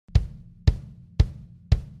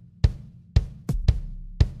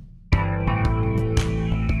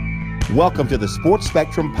Welcome to the Sports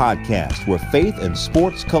Spectrum Podcast, where faith and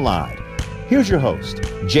sports collide. Here's your host,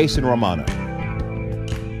 Jason Romano.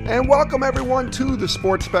 And welcome, everyone, to the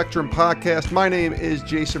Sports Spectrum Podcast. My name is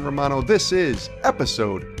Jason Romano. This is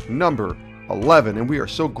episode number 11, and we are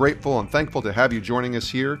so grateful and thankful to have you joining us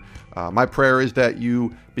here. My prayer is that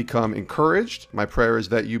you become encouraged. My prayer is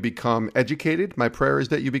that you become educated. My prayer is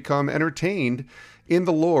that you become entertained in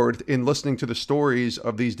the Lord in listening to the stories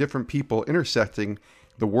of these different people intersecting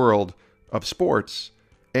the world of sports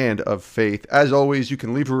and of faith. As always, you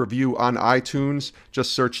can leave a review on iTunes.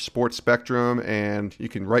 Just search Sports Spectrum and you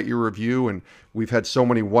can write your review. And we've had so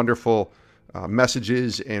many wonderful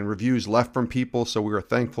messages and reviews left from people, so we are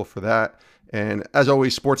thankful for that. And as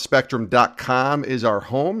always, sportspectrum.com is our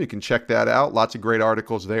home. You can check that out. Lots of great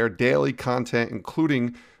articles there. Daily content,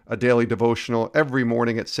 including a daily devotional every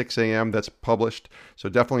morning at 6 a.m. that's published. So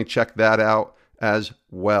definitely check that out as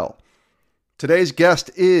well. Today's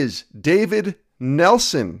guest is David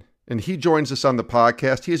Nelson, and he joins us on the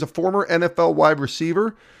podcast. He is a former NFL wide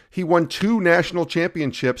receiver. He won 2 national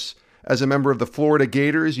championships as a member of the Florida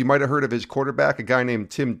Gators. You might have heard of his quarterback, a guy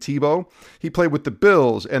named Tim Tebow. He played with the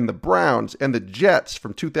Bills and the Browns and the Jets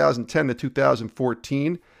from 2010 to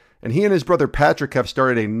 2014. And he and his brother Patrick have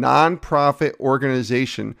started a nonprofit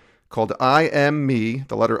organization called ImMe,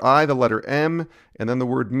 the letter I, the letter M, and then the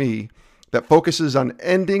word me, that focuses on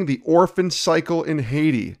ending the orphan cycle in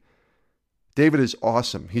Haiti. David is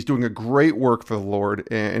awesome. He's doing a great work for the Lord,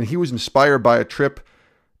 and he was inspired by a trip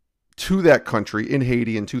to that country in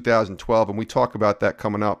Haiti in 2012, and we talk about that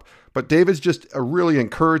coming up. But David's just a really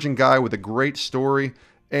encouraging guy with a great story,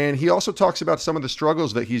 and he also talks about some of the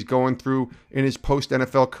struggles that he's going through in his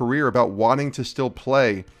post-NFL career about wanting to still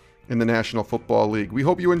play in the National Football League. We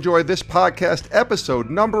hope you enjoy this podcast, episode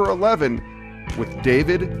number 11, with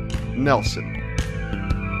David Nelson.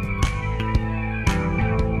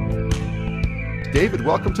 David,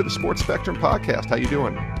 welcome to the Sports Spectrum Podcast. How you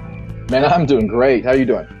doing? Man, I'm doing great. How you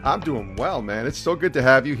doing? I'm doing well, man. It's so good to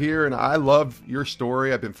have you here, and I love your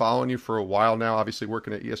story. I've been following you for a while now, obviously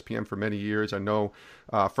working at ESPN for many years. I know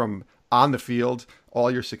from on the field all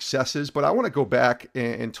your successes, but I want to go back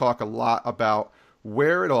and talk a lot about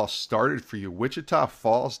where it all started for you. Wichita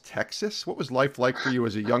Falls, Texas. What was life like for you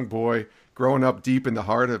as a young boy growing up deep in the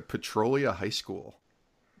heart of Petrolia High School?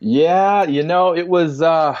 Yeah, it was,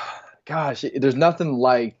 there's nothing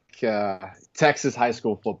like Texas high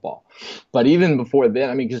school football. But even before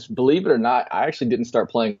then, just believe it or not, I actually didn't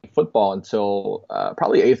start playing football until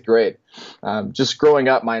probably 8th grade. Just growing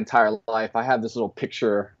up my entire life, I have this little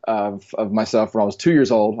picture of myself when I was 2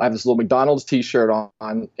 years old. I have this little McDonald's t-shirt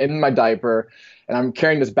on in my diaper, and I'm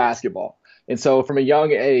carrying this basketball. And so from a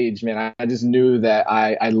young age, man, I just knew that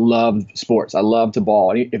I loved sports. I loved to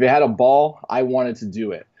ball. And if it had a ball, I wanted to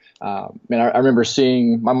do it. I remember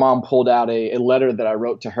seeing my mom pulled out a letter that I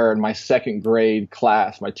wrote to her in my 2nd grade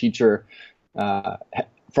class. My teacher, for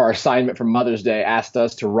our assignment for Mother's Day, asked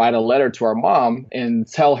us to write a letter to our mom and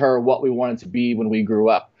tell her what we wanted to be when we grew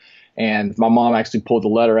up. And my mom actually pulled the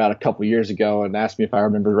letter out a couple years ago and asked me if I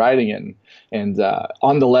remember writing it. And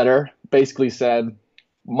on the letter basically said,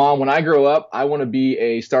 Mom, when I grow up, I want to be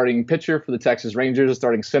a starting pitcher for the Texas Rangers, a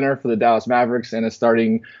starting center for the Dallas Mavericks, and a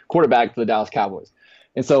starting quarterback for the Dallas Cowboys.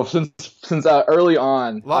 And so since early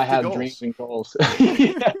on, I had dreams and goals.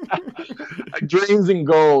 Dreams and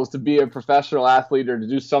goals to be a professional athlete or to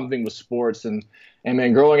do something with sports. And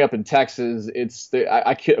man, growing up in Texas,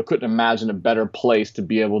 I couldn't imagine a better place to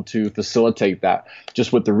be able to facilitate that,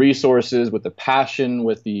 just with the resources, with the passion,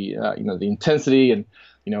 with the the intensity, and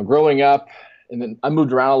growing up. And then I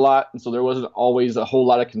moved around a lot, and so there wasn't always a whole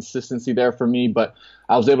lot of consistency there for me. But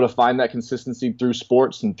I was able to find that consistency through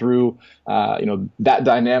sports and through, that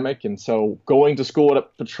dynamic. And so going to school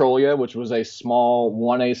at Petrolia, which was a small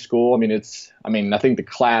 1A school, I think the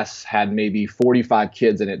class had maybe 45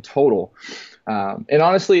 kids in it total. And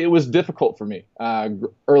honestly, it was difficult for me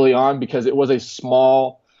early on because it was a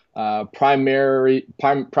small, primarily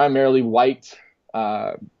white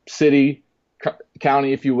city,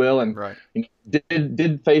 county, if you will, and right.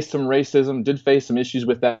 Did face some racism, did face some issues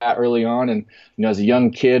with that early on, and as a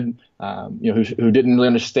young kid, who didn't really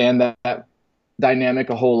understand that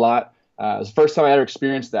dynamic a whole lot. It was the first time I ever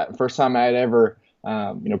experienced that, the first time I had ever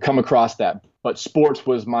come across that. But sports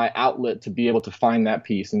was my outlet to be able to find that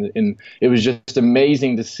piece, and it was just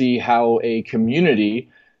amazing to see how a community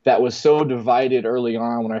that was so divided early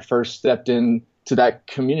on when I first stepped into that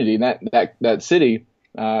community, that city.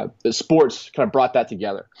 The sports kind of brought that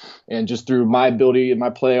together, and just through my ability and my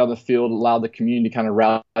play on the field allowed the community to kind of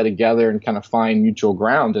rally together and kind of find mutual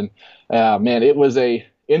ground. And man, it was a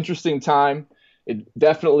interesting time. it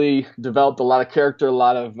definitely developed a lot of character, a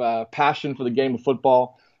lot of passion for the game of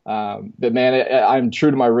football. But man, I'm true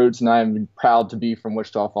to my roots, and I'm proud to be from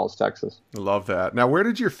Wichita Falls, Texas. I love that. Now, where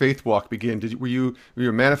did your faith walk begin? Were you a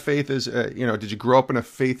man of faith? Did you grow up in a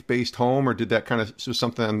faith-based home, or did that kind of was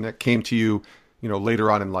something that came to you, later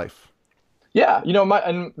on in life? Yeah,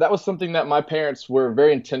 and that was something that my parents were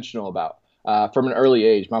very intentional about from an early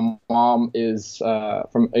age. My mom is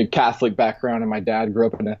from a Catholic background, and my dad grew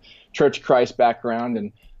up in a Church of Christ background,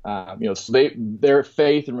 and so their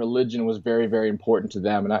faith and religion was very, very important to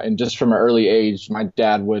them. And just from an early age, my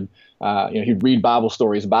dad would, he'd read Bible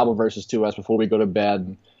stories, Bible verses to us before we go to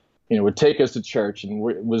bed, and, would take us to church, and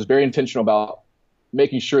was very intentional about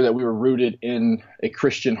making sure that we were rooted in a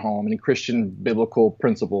Christian home and in Christian biblical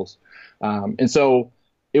principles. And so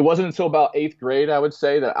it wasn't until about 8th grade, I would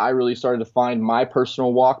say, that I really started to find my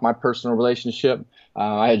personal walk, my personal relationship.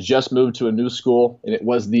 I had just moved to a new school, and it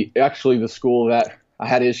was actually the school that I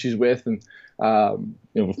had issues with, and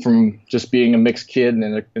from just being a mixed kid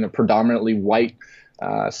in a predominantly white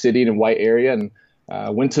city and a white area, and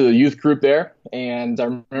went to the youth group there. And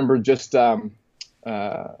I remember just didn't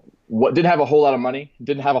have a whole lot of money,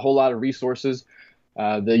 didn't have a whole lot of resources.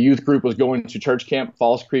 The youth group was going to church camp,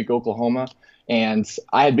 Falls Creek, Oklahoma. And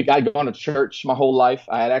I'd gone to church my whole life.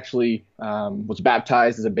 I had actually was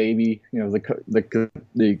baptized as a baby,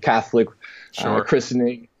 the Catholic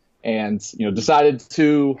christening, and decided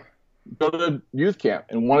to go to youth camp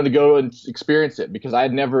and wanted to go and experience it because I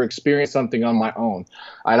had never experienced something on my own.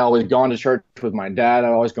 I'd always gone to church with my dad.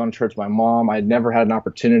 I'd always gone to church with my mom. I'd never had an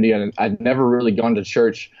opportunity, and I'd never really gone to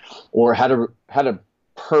church or had a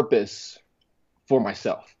purpose for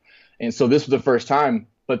myself. And so this was the first time.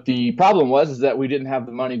 But the problem was that we didn't have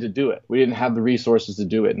the money to do it. We didn't have the resources to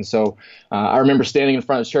do it. And so I remember standing in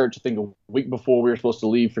front of church, I think a week before we were supposed to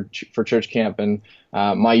leave for church camp. And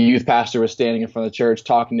my youth pastor was standing in front of the church,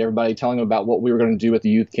 talking to everybody, telling them about what we were going to do at the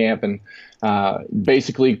youth camp. And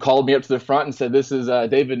basically called me up to the front and said, "This is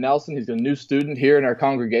David Nelson. He's a new student here in our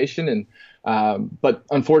congregation. But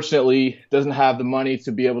unfortunately doesn't have the money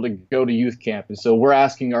to be able to go to youth camp. And so we're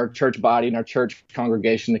asking our church body and our church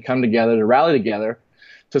congregation to come together, to rally together,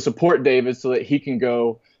 to support David so that he can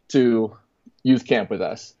go to youth camp with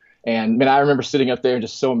us." And man, I remember sitting up there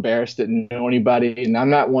just so embarrassed, didn't know anybody. And I'm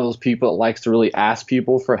not one of those people that likes to really ask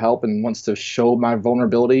people for help and wants to show my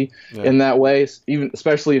vulnerability in that way,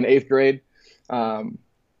 especially in 8th grade.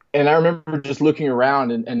 And I remember just looking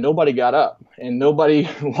around and nobody got up and nobody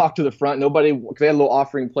walked to the front. Because they had a little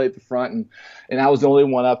offering plate at the front, and I was the only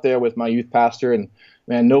one up there with my youth pastor. And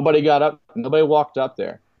man, nobody got up, nobody walked up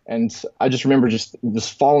there. And I just remember just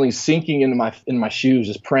sinking into my shoes,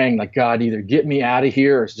 just praying like, God, either get me out of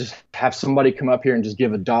here or just have somebody come up here and just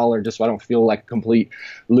give $1 just so I don't feel like a complete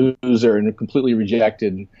loser and completely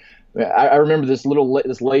rejected. I remember this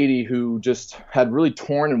lady who just had really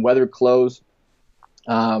torn and weathered clothes.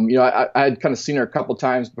 I had kind of seen her a couple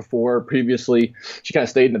times before previously. She kind of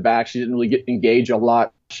stayed in the back. She didn't really engage a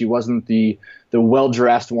lot. She wasn't the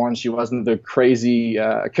well-dressed one. She wasn't the crazy,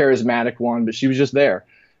 charismatic one, but she was just there.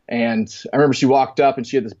 And I remember she walked up and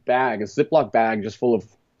she had this bag, a Ziploc bag just full of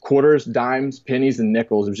quarters, dimes, pennies, and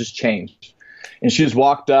nickels. It was just change. And she just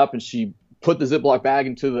walked up and she put the Ziploc bag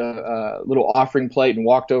into the little offering plate and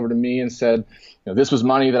walked over to me and said, this was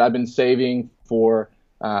money that I've been saving for,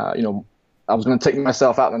 I was going to take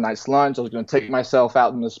myself out on a nice lunch. I was going to take myself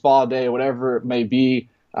out on the spa day, whatever it may be.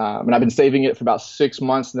 And I've been saving it for about 6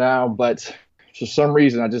 months now. But for some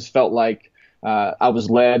reason, I just felt like I was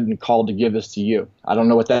led and called to give this to you. I don't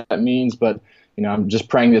know what that means, but I'm just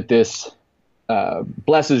praying that this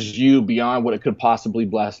blesses you beyond what it could possibly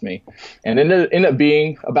bless me. And it ended up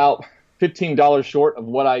being about $15 short of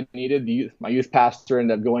what I needed. My youth pastor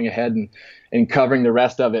ended up going ahead and covering the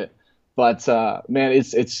rest of it. But man,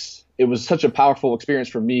 it was such a powerful experience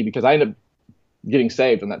for me because I ended up getting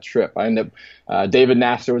saved on that trip. David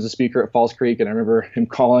Nasser was a speaker at Falls Creek, and I remember him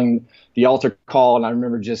calling the altar call, and I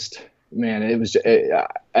remember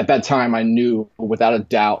at that time I knew without a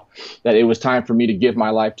doubt that it was time for me to give my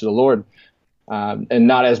life to the Lord, and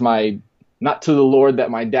not to the Lord that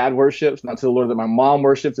my dad worships, not to the Lord that my mom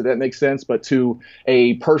worships, if that makes sense, but to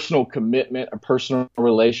a personal commitment, a personal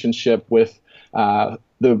relationship with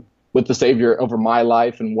the Savior over my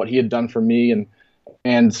life and what he had done for me.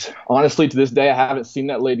 And honestly, to this day, I haven't seen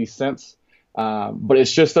that lady since. But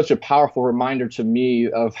it's just such a powerful reminder to me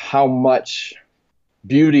of how much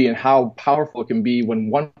beauty and how powerful it can be when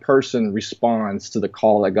one person responds to the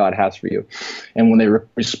call that God has for you. And when they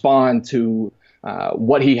respond to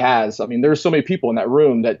what he has. I mean, there were so many people in that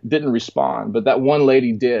room that didn't respond, but that one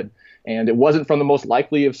lady did. And it wasn't from the most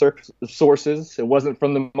likely of sources. It wasn't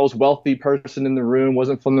from the most wealthy person in the room.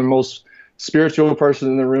 Wasn't from the most spiritual person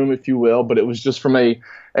in the room, if you will. But it was just from a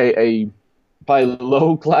probably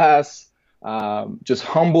low class, just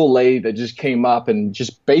humble lady that just came up and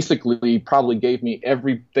just basically probably gave me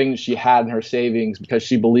everything she had in her savings because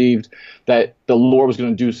she believed that the Lord was going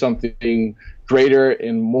to do something greater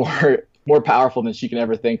and more powerful than she can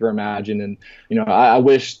ever think or imagine. And, I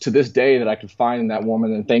wish to this day that I could find that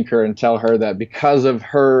woman and thank her and tell her that because of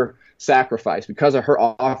her sacrifice, because of her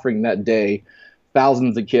offering that day,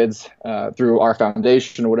 thousands of kids through our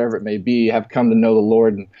foundation or whatever it may be have come to know the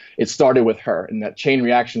Lord. And it started with her. And that chain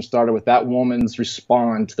reaction started with that woman's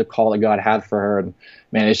response to the call that God had for her. And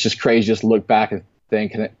man, it's just crazy just to look back and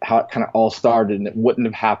think how it kind of all started, and it wouldn't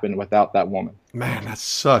have happened without that woman. Man, that's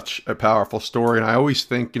such a powerful story. And I always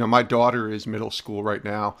think, my daughter is middle school right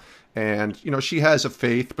now, and, she has a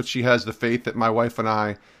faith, but she has the faith that my wife and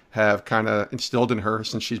I have kind of instilled in her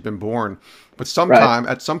since she's been born. But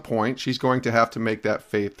at some point, she's going to have to make that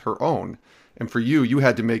faith her own. And for you, you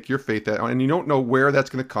had to make your faith that own. And you don't know where that's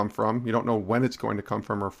going to come from. You don't know when it's going to come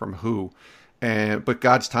from or from who. But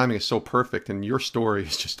God's timing is so perfect, and your story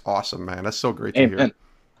is just awesome, man. That's so great to hear.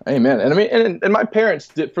 Amen. And I mean, and my parents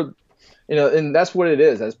did and that's what it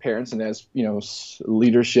is as parents and as,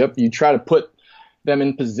 leadership. You try to put them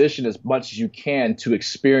in position as much as you can to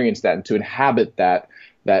experience that and to inhabit that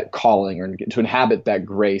calling or to inhabit that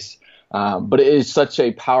grace. But it is such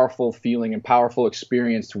a powerful feeling and powerful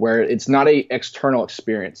experience where it's not an external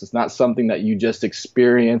experience. It's not something that you just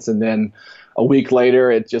experience and then a week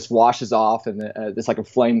later it just washes off and it's like a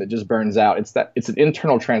flame that just burns out. It's an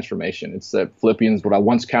internal transformation. It's Philippians, what I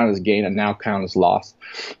once counted as gain and now count as loss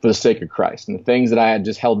for the sake of Christ. And the things that I had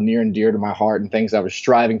just held near and dear to my heart and things I was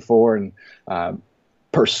striving for and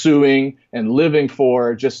pursuing and living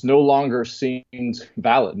for just no longer seemed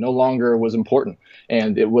valid, no longer was important.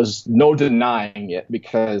 And it was no denying it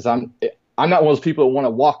because I'm not one of those people that want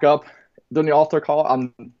to walk up during the altar call.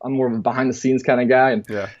 I'm more of a behind the scenes kind of guy.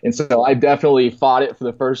 And so I definitely fought it for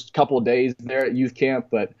the first couple of days there at youth camp,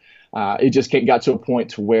 but it just got to a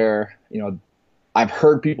point to where, I've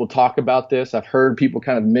heard people talk about this. I've heard people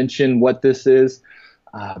kind of mention what this is.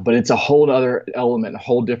 But it's a whole other element, a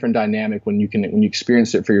whole different dynamic when you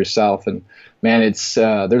experience it for yourself. And man, it's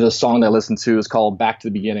there's a song that I listen to. It's called "Back to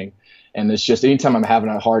the Beginning," and it's just anytime I'm having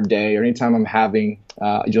a hard day or anytime I'm having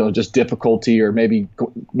just difficulty or maybe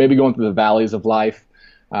going through the valleys of life,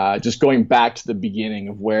 just going back to the beginning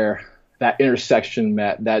of where that intersection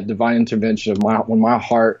met, that divine intervention of when my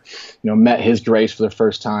heart met His grace for the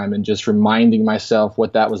first time, and just reminding myself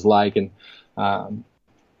what that was like, and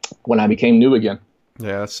when I became new again.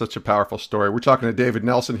 Yeah, that's such a powerful story. We're talking to David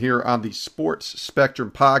Nelson here on the Sports Spectrum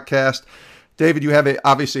podcast. David, you have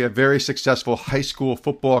obviously a very successful high school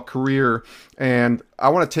football career, and I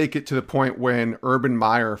want to take it to the point when Urban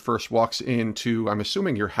Meyer first walks into, I'm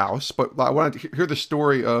assuming, your house, but I want to hear the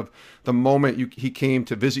story of the moment he came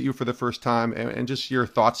to visit you for the first time, and just your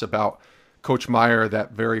thoughts about Coach Meyer,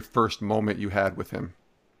 that very first moment you had with him.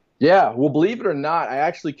 Yeah, well, believe it or not, I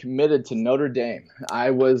actually committed to Notre Dame. I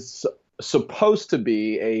was supposed to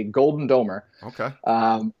be a Golden Domer. Okay.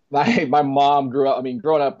 My mom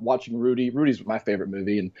growing up watching Rudy. Rudy's my favorite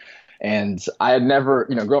movie, and I had never,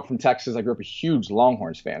 grew up from Texas. I grew up a huge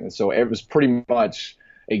Longhorns fan, and so it was pretty much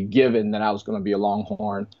a given that I was going to be a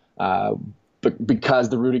Longhorn. But because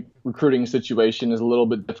the Rudy recruiting situation is a little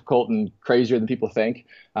bit difficult and crazier than people think,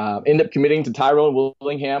 ended up committing to Tyrone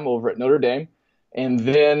Willingham over at Notre Dame, and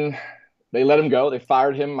then they let him go. They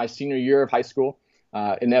fired him my senior year of high school.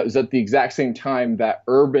 And that was at the exact same time that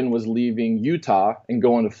Urban was leaving Utah and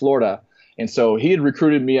going to Florida. And so he had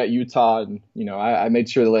recruited me at Utah. And, I made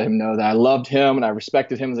sure to let him know that I loved him and I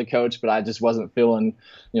respected him as a coach, but I just wasn't feeling,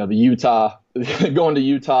 the Utah, going to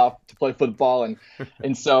Utah to play football.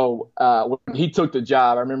 And so when he took the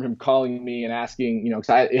job, I remember him calling me and asking, because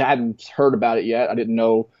I hadn't heard about it yet. I didn't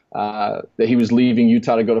know that he was leaving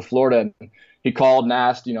Utah to go to Florida. And he called and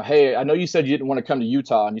asked, hey, I know you said you didn't want to come to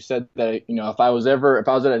Utah, and you said that, if I was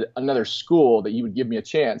at another school, that you would give me a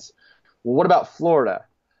chance. Well, what about Florida?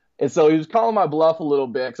 And so he was calling my bluff a little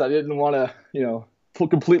bit because I didn't want to,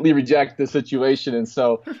 completely reject the situation. And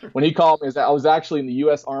so when he called me, I was actually in the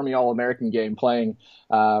U.S. Army All-American game playing.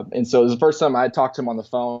 And so it was the first time I had talked to him on the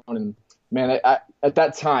phone, and man, at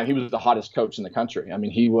that time, he was the hottest coach in the country. I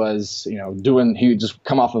mean, he was, he had just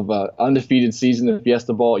come off of an undefeated season at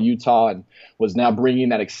Fiesta Bowl at Utah and was now bringing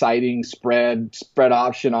that exciting spread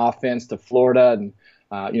option offense to Florida. And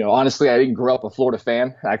Honestly, I didn't grow up a Florida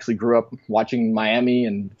fan. I actually grew up watching Miami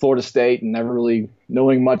and Florida State and never really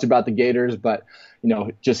knowing much about the Gators. But,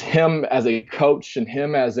 just him as a coach and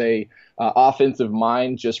him as a offensive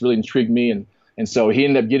mind just really intrigued me. And so he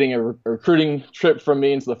ended up getting a recruiting trip from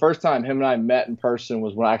me. And so the first time him and I met in person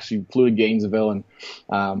was when I actually flew to Gainesville. And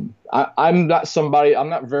I'm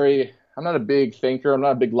not a big thinker. I'm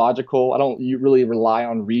not a big logical. I don't really rely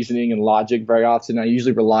on reasoning and logic very often. I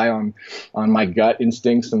usually rely on my gut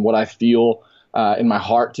instincts and what I feel in my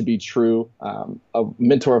heart to be true. A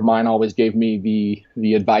mentor of mine always gave me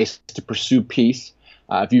the advice to pursue peace.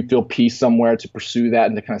 If you feel peace somewhere, to pursue that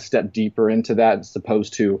and to kind of step deeper into that as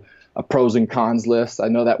opposed to a pros and cons list. I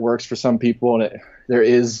know that works for some people, and there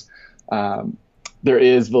is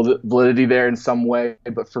validity there in some way.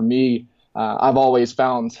 But for me, I've always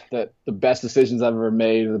found that the best decisions I've ever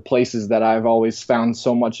made, the places that I've always found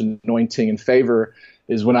so much anointing and favor,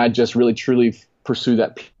 is when I just really truly pursue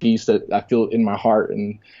that peace that I feel in my heart.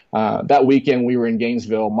 And that weekend we were in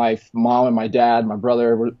Gainesville. My mom and my dad, my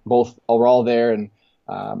brother were all there. And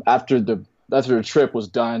after the trip was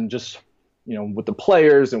done, just with the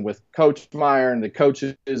players and with Coach Meyer and the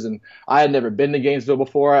coaches, and I had never been to Gainesville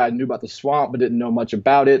before. I knew about the swamp, but didn't know much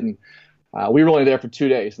about it. And we were only there for 2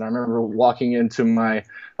 days. And I remember walking into my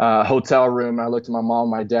hotel room, and I looked at my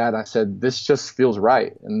mom and my dad, and I said, "This just feels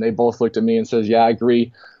right." And they both looked at me and says, "Yeah, I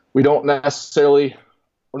agree. We're not ecstatic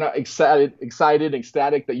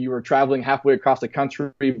that you were traveling halfway across the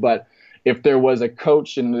country, but if there was a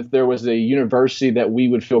coach and if there was a university that we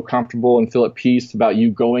would feel comfortable and feel at peace about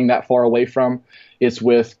you going that far away from, it's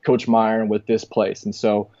with Coach Meyer and with this place." And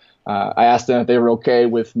so I asked them if they were okay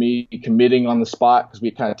with me committing on the spot, because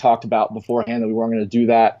we kind of talked about beforehand that we weren't going to do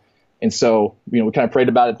that. And so, we kind of prayed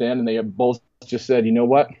about it then, and they both just said, "You know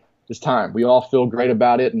what? It's time." We all feel great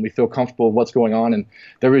about it, and we feel comfortable with what's going on. And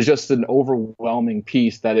there was just an overwhelming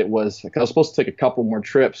peace that it was. I was supposed to take a couple more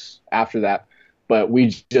trips after that, but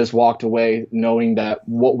we just walked away knowing that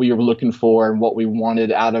what we were looking for and what we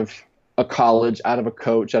wanted out of a college, out of a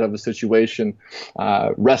coach, out of a situation,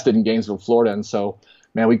 rested in Gainesville, Florida. And so,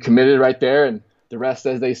 man, we committed right there, and the rest,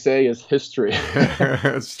 as they say, is history.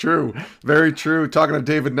 It's true. Very true. Talking to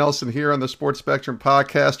David Nelson here on the Sports Spectrum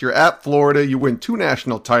podcast. You're at Florida. You win 2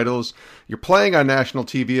 national titles. You're playing on national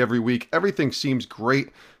TV every week. Everything seems great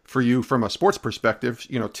for you from a sports perspective.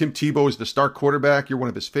 Tim Tebow is the star quarterback. You're one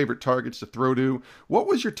of his favorite targets to throw to. What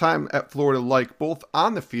was your time at Florida like, both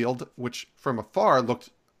on the field, which from afar looked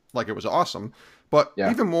like it was awesome, but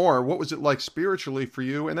even more, what was it like spiritually for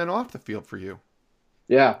you, and then off the field for you?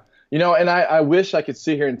 Yeah. And I wish I could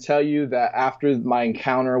sit here and tell you that after my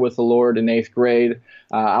encounter with the Lord in 8th grade,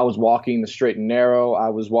 I was walking the straight and narrow. I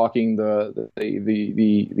was walking the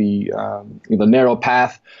narrow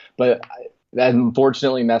path, but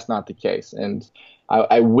unfortunately, that's not the case. And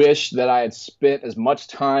I wish that I had spent as much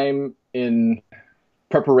time in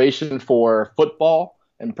preparation for football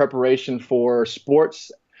and preparation for sports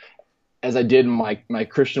as I did in my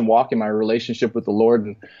Christian walk and my relationship with the Lord.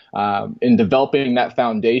 And in developing that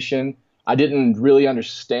foundation, I didn't really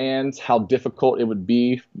understand how difficult it would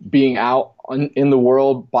be being out in the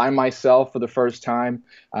world by myself for the first time.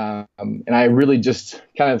 And I really just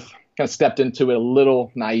kind of stepped into it a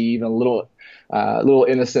little naive and a little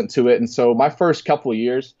innocent to it. And so my first couple of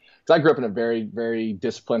years, because I grew up in a very, very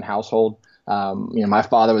disciplined household. My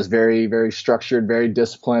father was very, very structured, very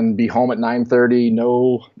disciplined, be home at 9:30,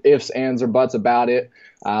 no ifs, ands, or buts about it.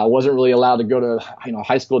 Wasn't really allowed to go to,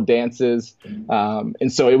 high school dances.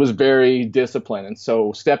 And so it was very disciplined. And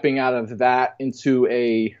so stepping out of that into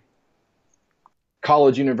a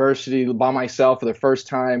college university by myself for the first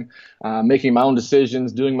time, making my own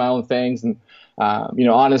decisions, doing my own things. And,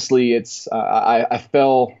 honestly, I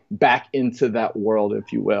fell back into that world,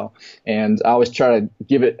 if you will. And I always try to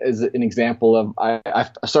give it as an example of I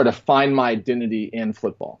started to find my identity in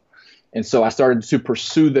football. And so I started to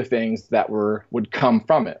pursue the things that would come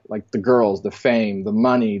from it, like the girls, the fame, the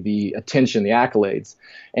money, the attention, the accolades.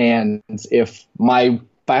 And if I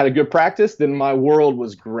had a good practice, then my world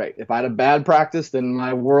was great. If I had a bad practice, then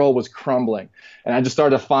my world was crumbling. And I just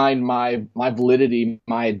started to find my validity,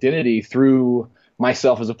 my identity through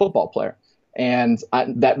myself as a football player. And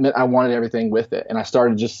that meant I wanted everything with it. And I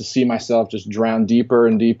started just to see myself just drown deeper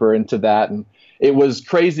and deeper into that. And it was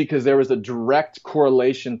crazy because there was a direct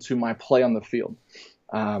correlation to my play on the field.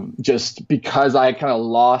 Just because I kind of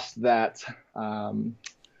lost that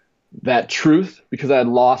truth, because I had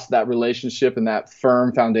lost that relationship and that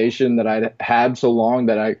firm foundation that I'd had so long,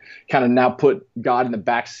 that I kind of now put God in the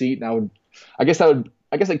back seat. And I guess I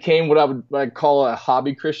came what I'd call a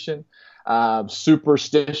hobby Christian.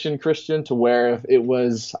 superstition Christian, to where if it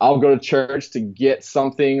was, I'll go to church to get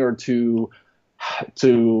something or to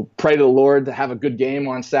pray to the Lord to have a good game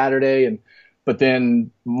on Saturday. But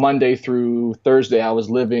then Monday through Thursday, I was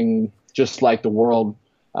living just like the world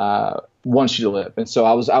wants you to live. And so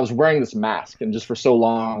I was wearing this mask, and just for so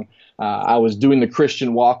long, I was doing the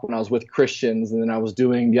Christian walk when I was with Christians, and then I was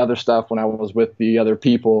doing the other stuff when I was with the other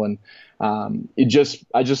people. And I just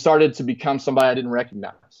started to become somebody I didn't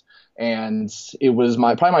recognize. And it was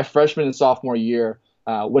probably my freshman and sophomore year,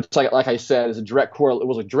 which, like I said, is a direct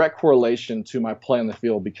correlation to my play on the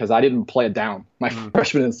field, because I didn't play it down my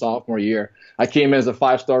freshman and sophomore year. I came in as a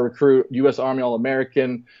 5-star recruit, U.S. Army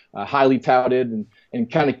All-American, highly touted, and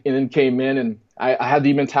then came in, and I had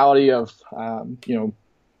the mentality of,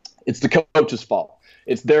 it's the coach's fault.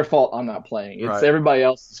 It's their fault I'm not playing. It's everybody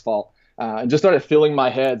else's fault. And just started filling my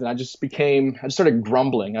head, and I just started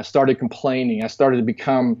grumbling. I started complaining. I started to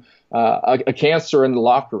become a cancer in the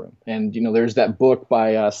locker room. And, there's that book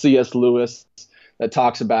by C.S. Lewis that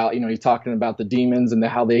talks about, he's talking about the demons and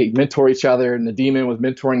how they mentor each other, and the demon was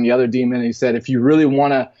mentoring the other demon. And he said, if you really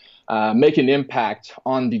want to make an impact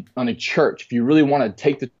on a church, if you really want to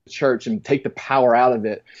take the church and take the power out of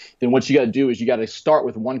it, then what you got to do is you got to start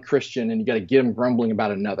with one Christian, and you got to get them grumbling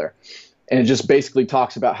about another. And it just basically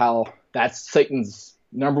talks about how that's Satan's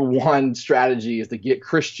number one strategy, is to get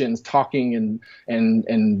Christians talking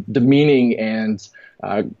and demeaning and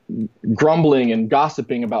grumbling and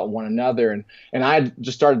gossiping about one another. And I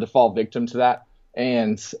just started to fall victim to that.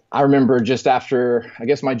 And I remember just after, I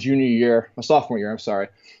guess, my sophomore year,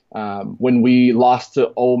 when we lost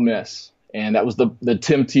to Ole Miss, and that was the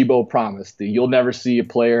Tim Tebow promise, you'll never see a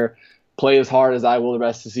player play as hard as I will the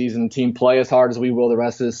rest of the season, team play as hard as we will the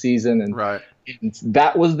rest of the season. And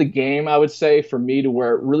that was the game, I would say, for me, to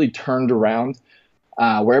where it really turned around,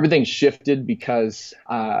 where everything shifted, because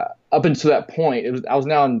up until that point, I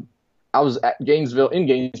was at Gainesville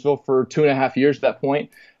for 2.5 years at that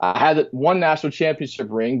point. I had one national championship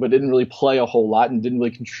ring, but didn't really play a whole lot and didn't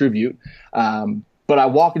really contribute. But I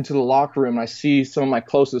walk into the locker room and I see some of my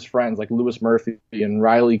closest friends like Lewis Murphy and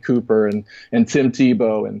Riley Cooper and Tim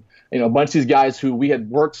Tebow and a bunch of these guys who we had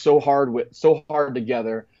worked so hard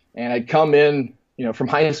together, and I'd come in from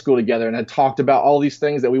high school together, and had talked about all these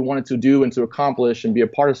things that we wanted to do and to accomplish and be a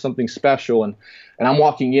part of something special. And I'm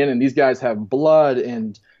walking in, and these guys have blood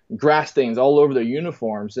and grass stains all over their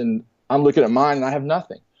uniforms, and I'm looking at mine and I have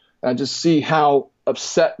nothing. And I just see how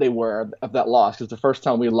upset they were of that loss, because the first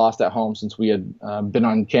time we had lost at home since we had been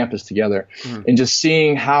on campus together, and just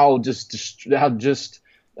seeing how devastated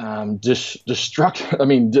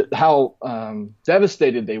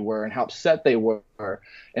they were, and how upset they were,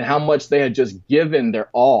 and how much they had just given their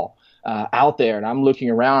all out there. And I'm looking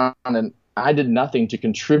around, and I did nothing to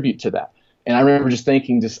contribute to that. And I remember just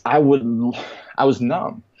thinking, I was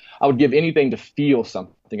numb. I would give anything to feel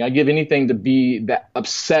something. I'd give anything to be that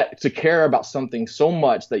upset, to care about something so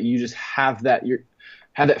much that you just have that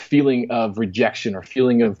feeling of rejection, or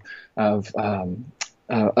feeling of a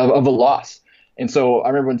loss. And so I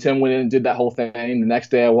remember when Tim went in and did that whole thing, the next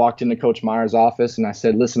day I walked into Coach Meyer's office and I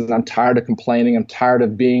said, listen, I'm tired of complaining. I'm tired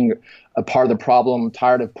of being a part of the problem. I'm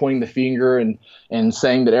tired of pointing the finger and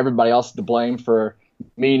saying that everybody else is to blame for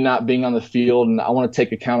me not being on the field. And I want to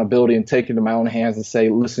take accountability and take it into my own hands and say,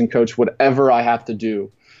 listen, Coach, whatever I have to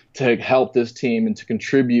do to help this team and to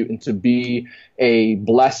contribute and to be a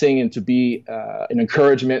blessing and to be an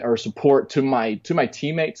encouragement or support to my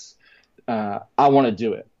teammates, I want to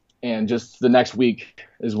do it. And just the next week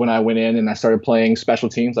is when I went in and I started playing special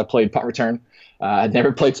teams. I played punt return. I'd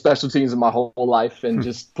never played special teams in my whole life, and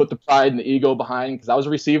just put the pride and the ego behind, because I was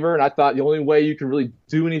a receiver and I thought the only way you could really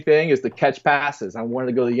do anything is to catch passes. I wanted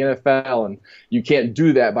to go to the NFL, and you can't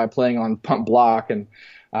do that by playing on punt block. And,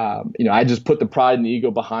 I just put the pride and the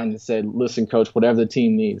ego behind and said, listen, Coach, whatever the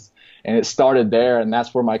team needs. And it started there, and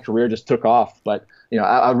that's where my career just took off. But,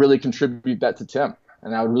 I really contribute that to Tim,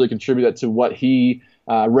 and I would really contribute that to what he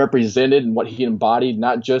represented and what he embodied,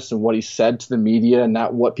 not just in what he said to the media and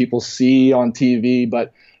not what people see on TV,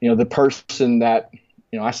 but, the person that,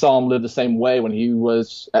 I saw him live the same way when he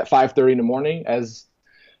was at 5:30 in the morning as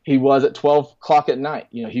he was at 12 o'clock at night.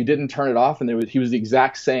 He didn't turn it off, and he was the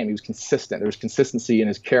exact same. He was consistent. There was consistency in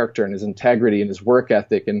his character and his integrity and his work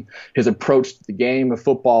ethic and his approach to the game of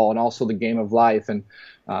football and also the game of life. And,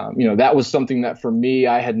 that was something that for me,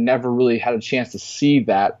 I had never really had a chance to see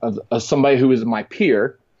that of somebody who was my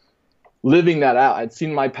peer living that out. I'd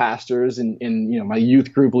seen my pastors and my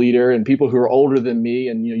youth group leader and people who are older than me.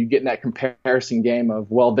 And, you get in that comparison game of,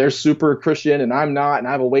 well, they're super Christian and I'm not, and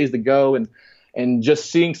I have a ways to go. And just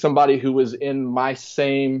seeing somebody who was in my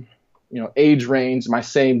same age range, my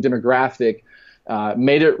same demographic,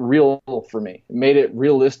 made it real for me, made it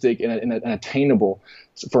realistic and attainable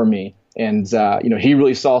for me. And, he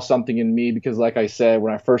really saw something in me because, like I said,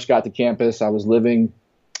 when I first got to campus, I was living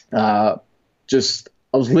out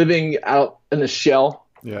in a shell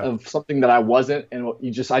of something that I wasn't. And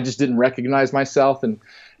I just didn't recognize myself.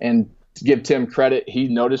 And to give Tim credit, he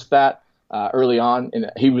noticed that early on.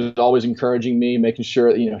 And he was always encouraging me, making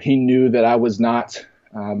sure, he knew that I was not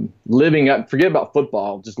living up, forget about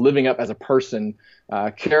football, just living up as a person,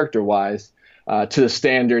 character-wise, to the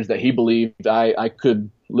standards that he believed I could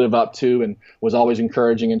live up to, and was always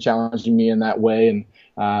encouraging and challenging me in that way.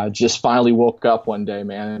 And just finally woke up one day,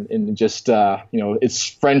 man, and just, it's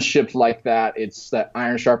friendships like that. It's that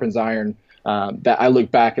iron sharpens iron, that I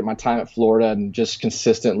look back at my time at Florida and just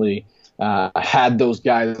consistently had those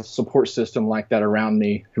guys, a support system like that around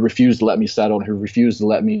me, who refused to let me settle and who refused to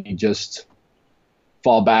let me just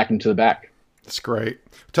fall back into the back. That's great.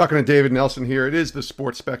 Talking to David Nelson here. It is the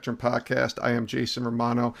Sports Spectrum podcast. I am Jason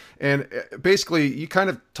Romano. And basically, you kind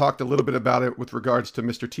of talked a little bit about it with regards to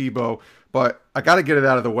Mr. Tebow, but I got to get it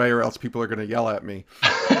out of the way or else people are going to yell at me.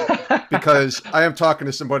 Because I am talking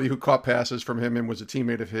to somebody who caught passes from him and was a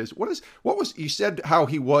teammate of his. You said how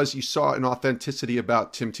he was, you saw an authenticity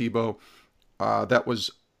about Tim Tebow that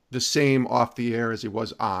was the same off the air as he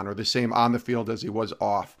was on, or the same on the field as he was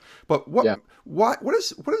off. But what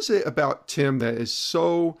is it about Tim that is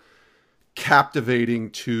so captivating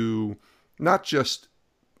to not just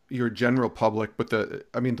your general public, but the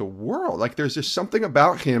world? Like, there's just something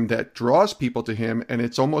about him that draws people to him, and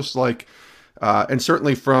it's almost like, and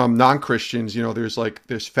certainly from non-Christians,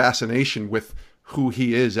 there's fascination with who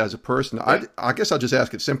he is as a person. Yeah. I guess I'll just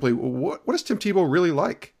ask it simply: what is Tim Tebow really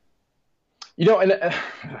like?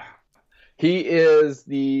 He is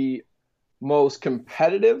the most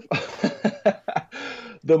competitive,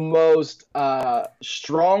 the most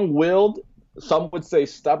strong-willed, some would say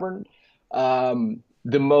stubborn,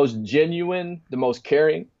 the most genuine, the most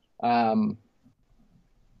caring. But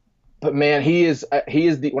man, he is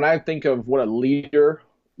when I think of what a leader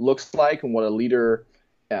looks like and what a leader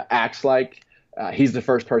acts like, he's the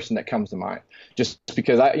first person that comes to mind. Just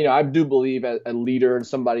because I do believe a leader and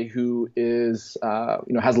somebody who is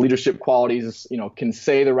has leadership qualities, can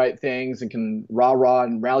say the right things and can rah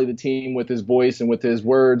and rally the team with his voice and with his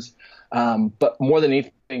words. But more than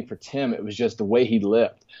anything for Tim, it was just the way he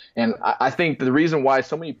lived. And I think the reason why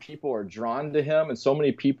so many people are drawn to him and so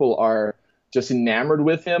many people are just enamored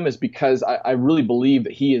with him is because I really believe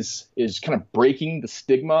that he is kind of breaking the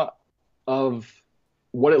stigma of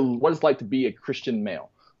what it's like to be a Christian male,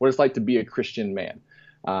 what it's like to be a Christian man.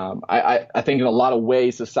 I think in a lot of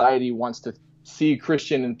ways, society wants to see a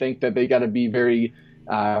Christian and think that they got to be very,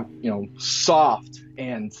 soft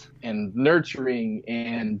and nurturing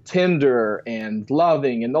and tender and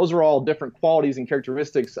loving. And those are all different qualities and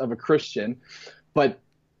characteristics of a Christian. But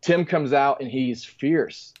Tim comes out and he's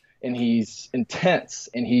fierce and he's intense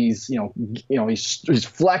and he's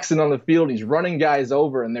flexing on the field. He's running guys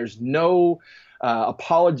over and there's no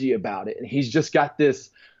apology about it. And he's just got this,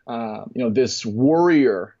 this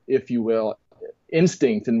warrior, if you will,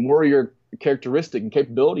 instinct and warrior characteristic and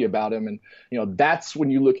capability about him. And, that's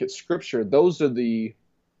when you look at Scripture, those are the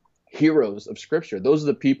heroes of Scripture. Those are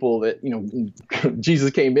the people that,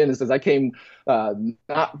 Jesus came in and says, I came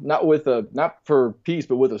not for peace,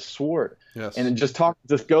 but with a sword. Yes. And it just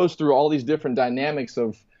goes through all these different dynamics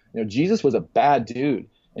of, Jesus was a bad dude.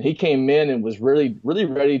 And he came in and was really, really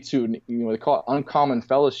ready to, they call it uncommon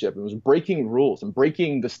fellowship. It was breaking rules and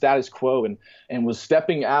breaking the status quo and was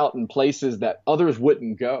stepping out in places that others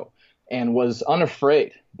wouldn't go and was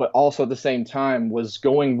unafraid, but also at the same time was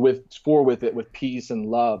going with it with peace and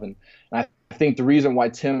love. And I think the reason why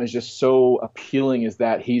Tim is just so appealing is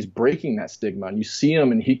that he's breaking that stigma. And you see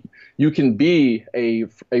him and you can be a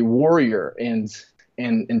warrior and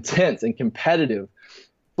intense and competitive,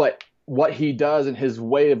 but what he does and his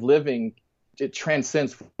way of living, it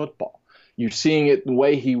transcends football. You're seeing it in the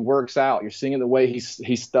way he works out. You're seeing it in the way he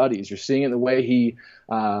studies. You're seeing it in the way he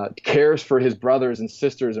cares for his brothers and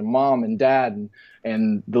sisters and mom and dad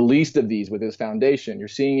and the least of these with his foundation. You're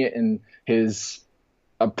seeing it in his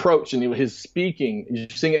approach and his speaking. You're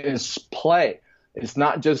seeing it in his play. It's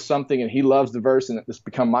not just something, and he loves the verse, and it's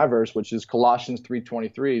become my verse, which is Colossians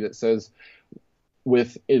 3:23, that says,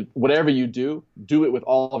 with it, whatever you do it with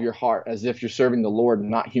all of your heart, as if you're serving the Lord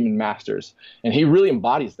and not human masters. And he really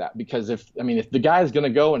embodies that, because if the guy is going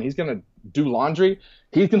to go and he's going to do laundry,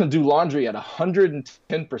 he's going to do laundry at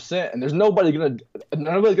 110%. And there's nobody's going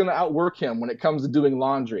to outwork him when it comes to doing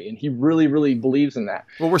laundry. And he really, really believes in that.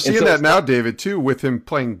 Well, we're seeing that now, David, too, with him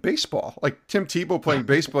playing baseball. Like Tim Tebow playing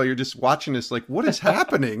baseball, you're just watching this like, what is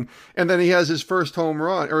happening? And then he has his first home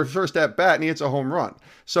run or first at bat and he hits a home run.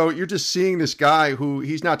 So you're just seeing this guy who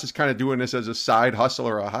he's not just kind of doing this as a side hustle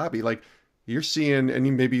or a hobby. Like you're seeing,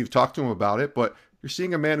 and maybe you've talked to him about it, but you're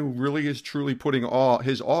seeing a man who really is truly putting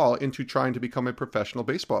his all into trying to become a professional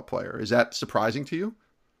baseball player. Is that surprising to you?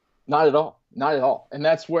 Not at all. Not at all. And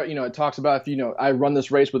that's where, it talks about if, I run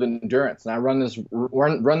this race with endurance and I run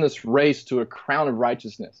this race to a crown of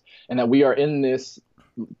righteousness, and that we are in this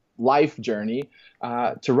life journey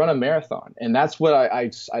to run a marathon. And that's what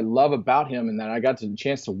I love about him, and that I got the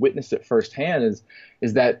chance to witness it firsthand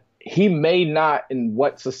is that he may not, in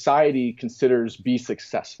what society considers be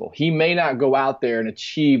successful, he may not go out there and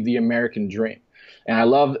achieve the American dream. And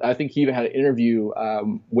I think he even had an interview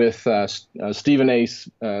with Stephen A.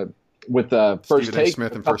 With First Take,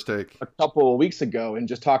 Smith and First Take a couple of weeks ago, and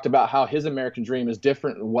just talked about how his American dream is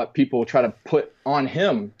different than what people try to put on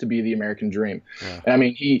him to be the American dream. Yeah. And I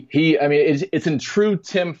mean, it's in true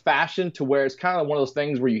Tim fashion, to where it's kind of one of those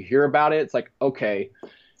things where you hear about it, it's like, okay,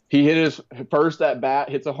 he hit his first at bat,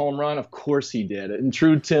 hits a home run. Of course he did, in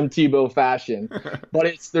true Tim Tebow fashion. But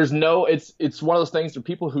it's one of those things for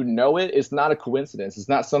people who know it. It's not a coincidence. It's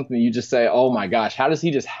not something you just say, oh my gosh, how does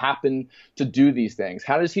he just happen to do these things?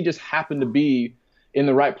 How does he just happen to be in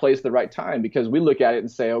the right place at the right time? Because we look at it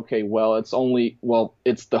and say, okay, well,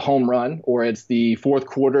 it's the home run, or it's the fourth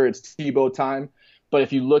quarter, it's Tebow time. But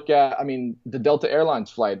if you look at, the Delta Airlines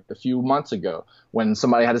flight a few months ago, when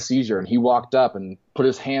somebody had a seizure and he walked up and put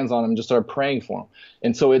his hands on him and just started praying for him.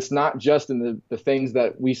 And so it's not just in the things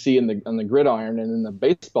that we see on the gridiron and in the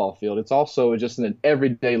baseball field. It's also just in an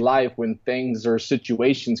everyday life when things or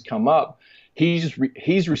situations come up. He's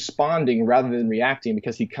responding rather than reacting,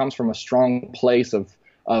 because he comes from a strong place of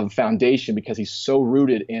foundation, because he's so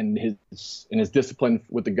rooted in his discipline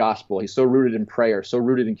with the gospel. He's so rooted in prayer, so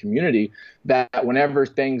rooted in community, that whenever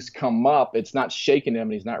things come up, it's not shaking him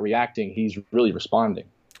and he's not reacting. He's really responding.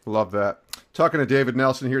 Love that. Talking to David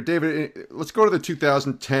Nelson here. David, let's go to the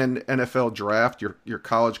 2010 NFL draft. Your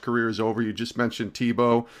college career is over. You just mentioned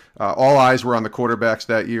Tebow. All eyes were on the quarterbacks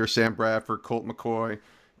that year: Sam Bradford, Colt McCoy,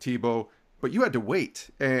 Tebow. But you had to wait.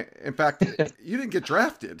 In fact, you didn't get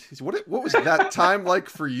drafted. What was that time like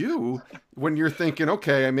for you when you're thinking,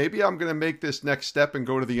 okay, maybe I'm going to make this next step and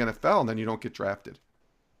go to the NFL, and then you don't get drafted?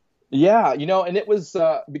 Yeah, and it was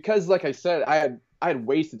because, like I said, I had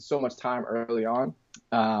wasted so much time early on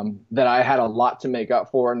that I had a lot to make up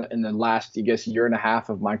for in the last, year and a half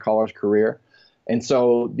of my college career. And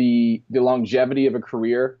so the longevity of a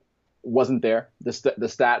career wasn't there. The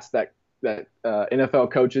stats that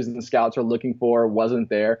NFL coaches and scouts are looking for wasn't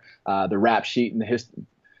there. The rap sheet and the history.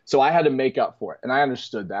 So I had to make up for it, and I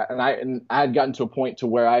understood that. And I had gotten to a point to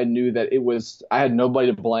where I knew that I had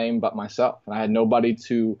nobody to blame but myself, and I had nobody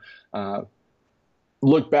to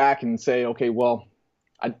look back and say, okay, well,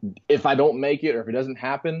 if I don't make it or if it doesn't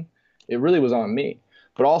happen, it really was on me.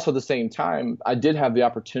 But also at the same time, I did have the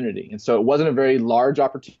opportunity, and so it wasn't a very large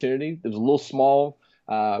opportunity. It was a little small.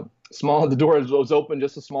 The door was open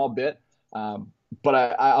just a small bit. But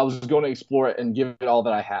I was going to explore it and give it all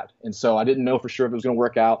that I had. And so I didn't know for sure if it was going to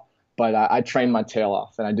work out, but I trained my tail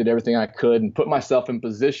off, and I did everything I could and put myself in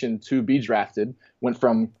position to be drafted. Went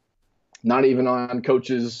from not even on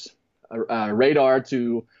coaches' radar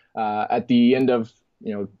to at the end of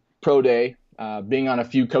pro day, being on a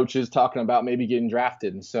few coaches talking about maybe getting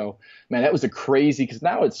drafted. And so, man, that was crazy, because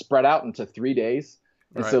now it's spread out into 3 days.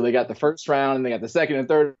 And so they got the first round, and they got the second and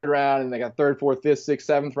third round, and they got third, fourth, fifth, sixth,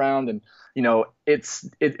 seventh round. And,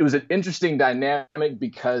 it was an interesting dynamic,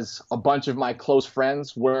 because a bunch of my close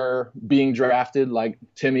friends were being drafted. Like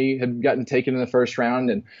Timmy had gotten taken in the first round,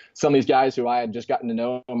 and some of these guys who I had just gotten to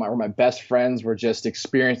know, my best friends, were just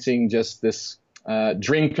experiencing just this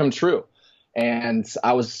dream come true. And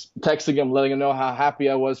I was texting them, letting them know how happy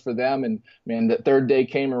I was for them. And man, the third day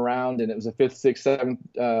came around, and it was a fifth, sixth, seventh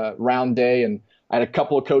round day. And I had a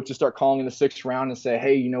couple of coaches start calling in the sixth round and say,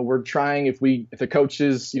 hey, we're trying, if the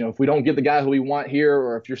coaches, if we don't get the guy who we want here,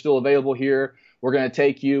 or if you're still available here, we're going to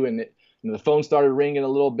take you. And the phone started ringing a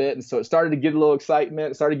little bit. And so it started to get a little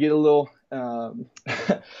excitement. It started to get a little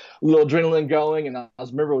adrenaline going. And I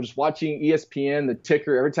remember just watching ESPN, the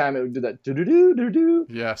ticker, every time it would do that, do-do-do-do-do.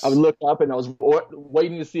 Yes. I would look up, and I was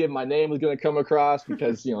waiting to see if my name was going to come across,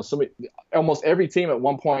 because, almost every team at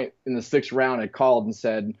one point in the sixth round had called and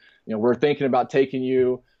said, we're thinking about taking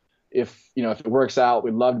you. If it works out,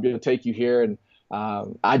 we'd love to be able to take you here. And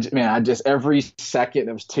I just every second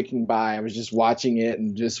that was ticking by, I was just watching it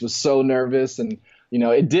and just was so nervous. And,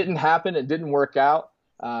 it didn't happen. It didn't work out.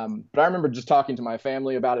 But I remember just talking to my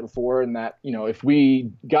family about it before, and that, if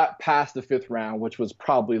we got past the 5th round, which was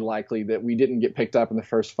probably likely that we didn't get picked up in the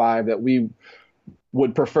first 5, that we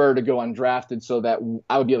would prefer to go undrafted so that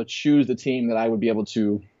I would be able to choose the team that I would be able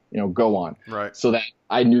to, go on. Right. So that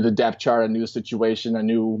I knew the depth chart, I knew the situation, I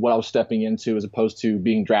knew what I was stepping into, as opposed to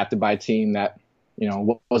being drafted by a team that,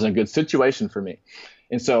 wasn't a good situation for me.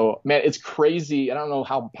 And so, man, it's crazy. I don't know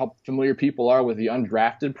how familiar people are with the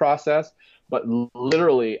undrafted process, but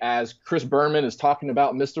literally as Chris Berman is talking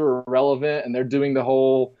about Mr. Irrelevant and they're doing the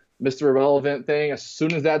whole Mr. Irrelevant thing, as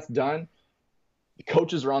soon as that's done, the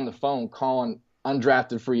coaches are on the phone calling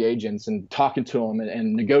undrafted free agents and talking to them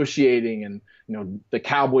and negotiating. And, the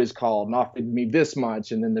Cowboys called and offered me this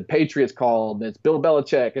much. And then the Patriots called, and it's Bill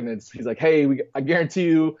Belichick. And he's like, hey, I guarantee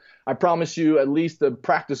you, I promise you at least the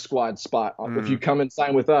practice squad spot if you come and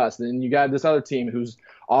sign with us. Then you got this other team who's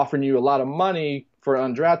offering you a lot of money for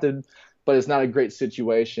undrafted, but it's not a great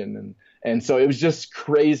situation. And so it was just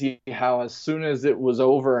crazy how as soon as it was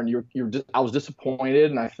over and I was disappointed,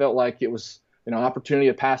 and I felt like it was an opportunity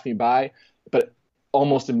that passed me by, but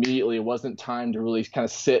almost immediately it wasn't time to really kind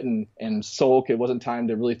of sit and sulk. It wasn't time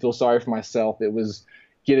to really feel sorry for myself. It was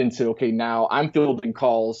get into, okay, now I'm fielding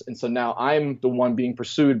calls, and so now I'm the one being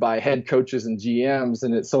pursued by head coaches and GMs,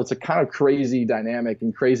 and so it's a kind of crazy dynamic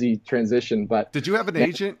and crazy transition. But did you have an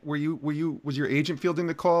agent? Was your agent fielding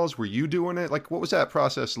the calls? Were you doing it? Like, what was that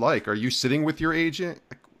process like? Are you sitting with your agent?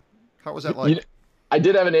 How was that like? I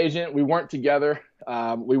did have an agent. We weren't together.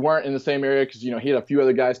 We weren't in the same area because, he had a few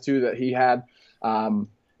other guys too that he had. And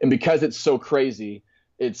because it's so crazy,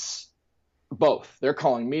 it's both. They're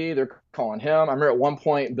calling me, they're calling him. I remember at one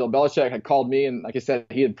point, Bill Belichick had called me, and like I said,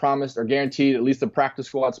 he had promised or guaranteed at least a practice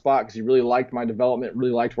squad spot because he really liked my development,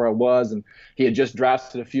 really liked where I was, and he had just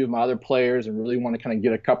drafted a few of my other players and really wanted to kind of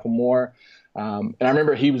get a couple more. And I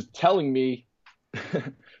remember he was telling me,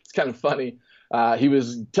 it's kind of funny, he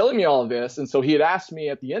was telling me all of this, and so he had asked me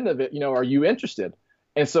at the end of it, are you interested?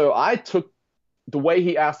 And so I took the way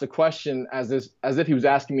he asked the question as if he was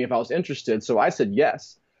asking me if I was interested. So I said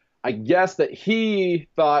yes. I guess that he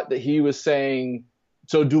thought that he was saying,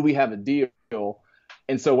 so do we have a deal?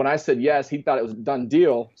 And so when I said yes, he thought it was a done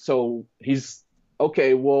deal. So he's,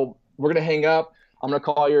 okay, well, we're going to hang up. I'm going to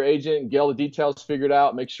call your agent, get all the details figured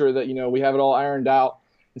out, make sure that, we have it all ironed out.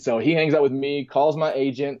 And so he hangs out with me, calls my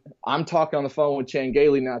agent. I'm talking on the phone with Chan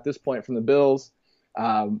Gailey now at this point from the Bills.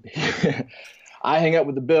 I hang up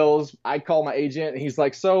with the Bills. I call my agent, and he's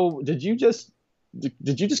like, so did you just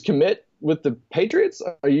commit with the Patriots?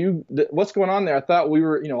 What's going on there? I thought we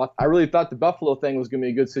were, I really thought the Buffalo thing was going to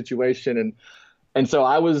be a good situation. And so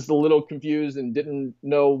I was a little confused and didn't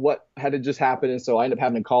know what had to just happen. And so I ended up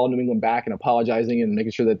having to call New England back and apologizing and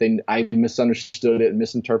making sure that I misunderstood it and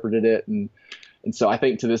misinterpreted it. And so I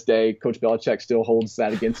think to this day, Coach Belichick still holds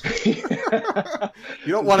that against me.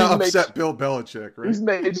 You don't want to upset Bill Belichick, right? He's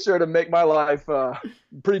made sure to make my life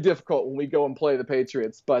pretty difficult when we go and play the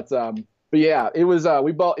Patriots. But yeah, it was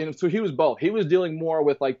we both. And so he was both. He was dealing more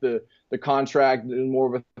with like the contract and more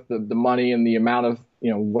with the money and the amount of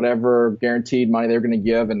whatever guaranteed money they're going to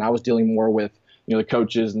give, and I was dealing more with the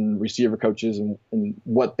coaches and receiver coaches and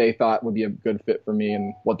what they thought would be a good fit for me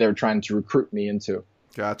and what they were trying to recruit me into.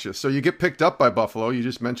 Gotcha. So you get picked up by Buffalo. You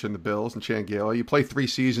just mentioned the Bills and Chan Gailey. You play 3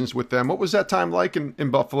 seasons with them. What was that time like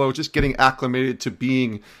in Buffalo, just getting acclimated to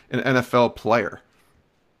being an NFL player?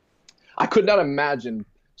 I could not imagine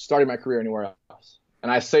starting my career anywhere else.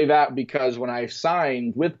 And I say that because when I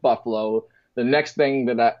signed with Buffalo, the next thing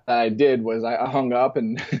that I did was I hung up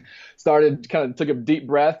and took a deep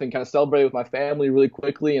breath and kind of celebrated with my family really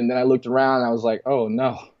quickly. And then I looked around and I was like, oh,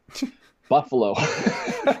 no. Buffalo.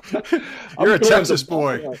 You're a Texas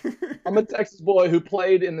boy. I'm a Texas boy who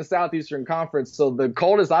played in the Southeastern Conference. So the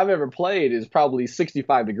coldest I've ever played is probably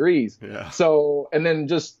 65 degrees. Yeah. So, and then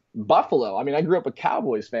just Buffalo. I mean, I grew up a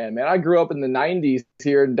Cowboys fan, man. I grew up in the 90s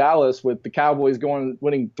here in Dallas with the Cowboys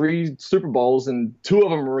winning 3 Super Bowls, and 2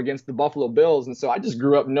 of them were against the Buffalo Bills. And so I just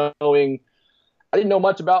grew up knowing, I didn't know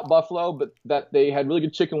much about Buffalo, but that they had really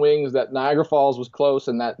good chicken wings, that Niagara Falls was close,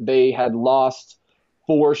 and that they had lost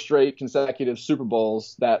 4 straight consecutive Super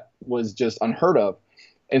Bowls. That was just unheard of.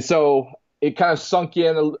 And so it kind of sunk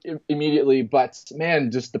in immediately. But,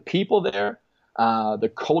 man, just the people there,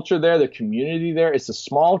 the culture there, the community there. It's a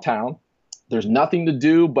small town. There's nothing to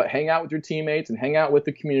do but hang out with your teammates and hang out with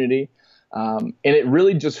the community. And it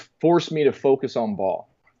really just forced me to focus on ball,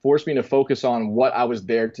 forced me to focus on what I was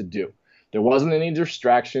there to do. There wasn't any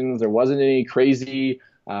distractions. There wasn't any crazy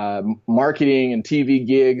marketing and TV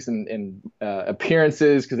gigs and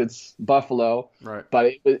appearances because it's Buffalo. Right.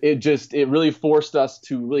 But it really forced us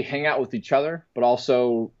to really hang out with each other, but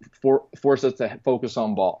also forced us to focus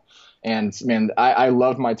on ball. And man, I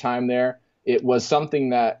loved my time there. It was something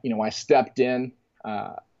that, I stepped in.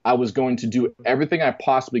 I was going to do everything I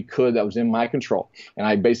possibly could that was in my control.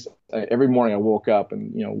 And every morning I woke up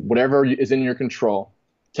and, whatever is in your control,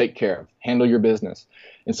 take care of, handle your business.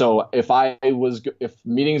 And so if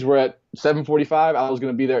meetings were at 7:45, I was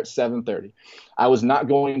going to be there at 7:30. I was not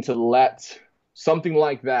going to let something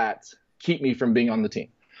like that keep me from being on the team,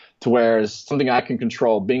 to where something I can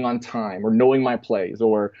control, being on time or knowing my plays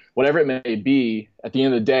or whatever it may be. At the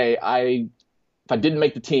end of the day, if I didn't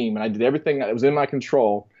make the team and I did everything that was in my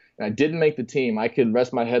control and I didn't make the team, I could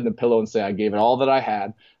rest my head in the pillow and say I gave it all that I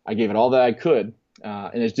had. I gave it all that I could,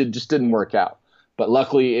 and it just didn't work out. But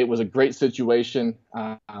luckily, it was a great situation.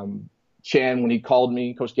 Chan, when he called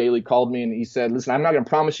me, Coach Gailey called me and he said, listen, I'm not going to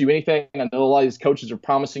promise you anything. I know a lot of these coaches are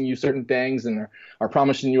promising you certain things and are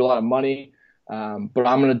promising you a lot of money. But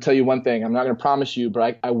I'm going to tell you one thing. I'm not going to promise you,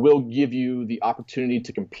 but I will give you the opportunity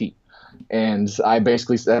to compete. And I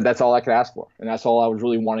basically said that's all I could ask for. And that's all I was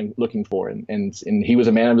really looking for. And he was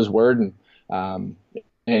a man of his word. And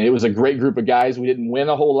it was a great group of guys. We didn't win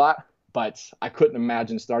a whole lot, but I couldn't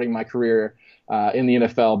imagine starting my career in the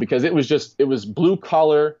NFL because it was blue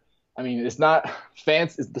collar. I mean, it's not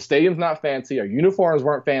fancy. The stadium's not fancy. Our uniforms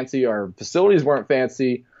weren't fancy. Our facilities weren't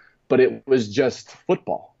fancy, but it was just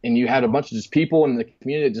football. And you had a bunch of just people in the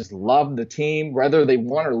community that just loved the team, whether they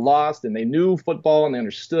won or lost, and they knew football and they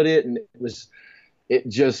understood it. And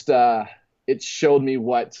it showed me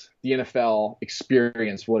what the NFL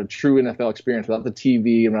experience, what a true NFL experience without the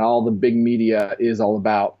TV and all the big media is all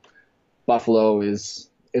about. Buffalo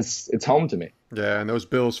it's home to me. Yeah, and those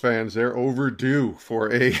Bills fans, they're overdue for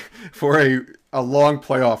a long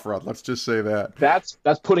playoff run. Let's just say that. That's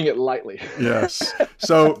putting it lightly. Yes.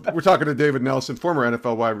 So we're talking to David Nelson, former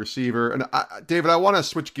NFL wide receiver. And David, I want to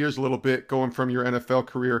switch gears a little bit, going from your NFL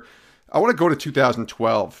career. I want to go to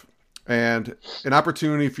 2012. And an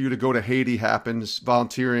opportunity for you to go to Haiti happens,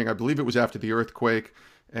 volunteering. I believe it was after the earthquake.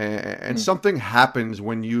 And something happens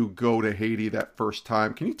when you go to Haiti that first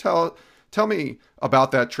time. Can you tell me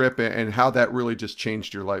about that trip and how that really just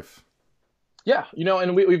changed your life? Yeah,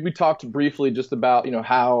 and we talked briefly just about,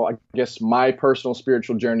 how I guess my personal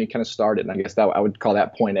spiritual journey kind of started. And I guess that I would call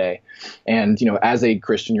that point A. And, as a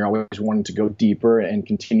Christian, you're always wanting to go deeper and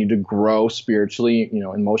continue to grow spiritually,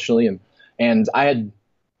 emotionally. And I had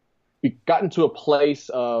gotten to a place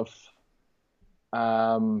of,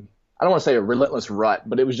 I don't want to say a relentless rut,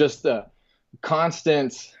 but it was just a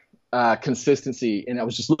constant consistency. And I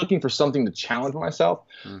was just looking for something to challenge myself,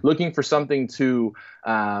 looking for something to,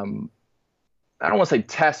 I don't want to say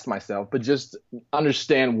test myself, but just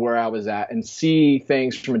understand where I was at and see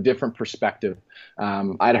things from a different perspective.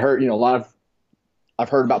 I'd heard, I've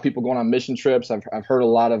heard about people going on mission trips. I've heard a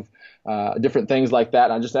lot of different things like that.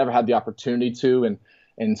 And I just never had the opportunity to.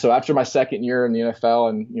 And so after my second year in the NFL,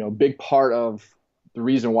 and, a big part of the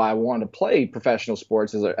reason why I wanted to play professional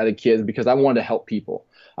sports as a kid is because I wanted to help people.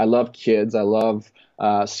 I love kids. I love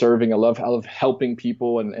serving. I love helping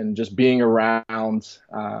people and just being around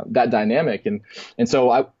that dynamic. And so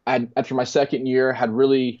I after my second year had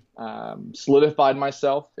really solidified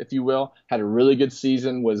myself, if you will, had a really good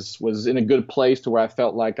season, was in a good place to where I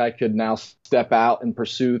felt like I could now step out and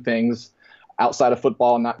pursue things outside of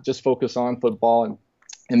football and not just focus on football.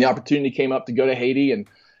 And the opportunity came up to go to Haiti,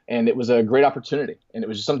 and it was a great opportunity. And it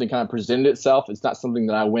was just something kind of presented itself. It's not something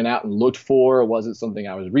that I went out and looked for. It wasn't something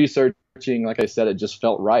I was researching. Like I said, it just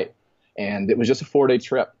felt right. And it was just a 4-day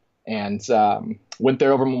trip. And went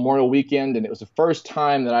there over Memorial Weekend, and it was the first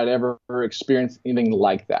time that I'd ever experienced anything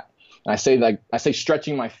like that. And I say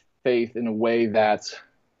stretching my faith in a way that,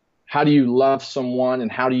 how do you love someone and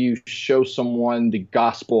how do you show someone the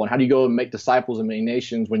gospel and how do you go and make disciples of many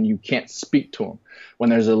nations when you can't speak to them, when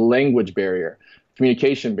there's a language barrier,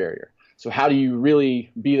 communication barrier? So how do you really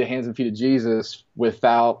be the hands and feet of Jesus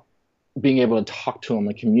without being able to talk to him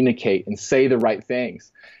and communicate and say the right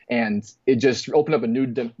things? And it just opened up a new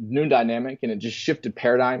dynamic, and it just shifted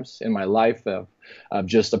paradigms in my life of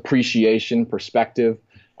just appreciation, perspective,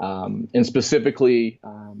 and specifically,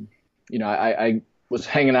 I was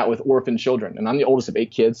hanging out with orphan children, and I'm the oldest of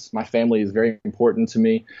 8 kids. My family is very important to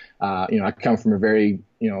me. I come from a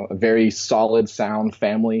very solid, sound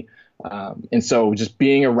family. And so just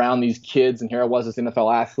being around these kids, and here I was, this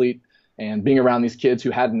NFL athlete, and being around these kids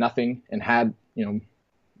who had nothing and had,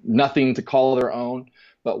 nothing to call their own.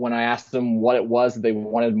 But when I asked them what it was that they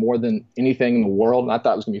wanted more than anything in the world, and I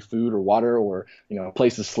thought it was going to be food or water or, a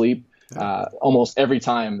place to sleep, almost every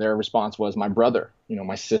time their response was my brother,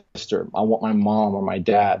 my sister, I want my mom or my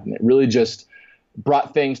dad. And it really just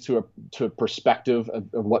brought things to a perspective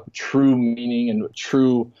of what true meaning and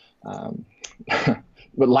true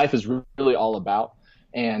what life is really all about.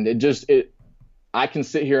 And I can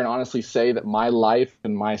sit here and honestly say that my life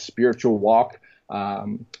and my spiritual walk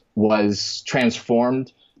was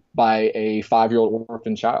transformed by a 5-year-old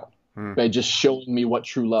orphan child, by just showing me what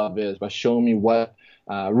true love is, by showing me what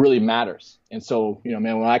really matters. And so,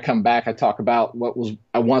 man, when I come back, I talk about what was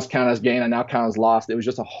I once counted as gain, I now count as lost. It was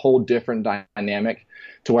just a whole different dynamic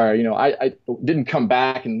to where, I didn't come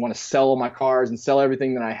back and want to sell my cars and sell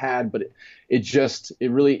everything that I had, but it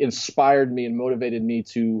really inspired me and motivated me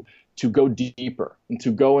to go deeper and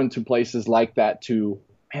to go into places like that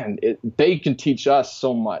they can teach us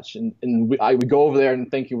so much. And we go over there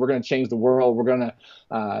and thinking we're going to change the world. We're going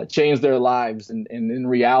to change their lives. And in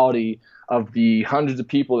reality, of the hundreds of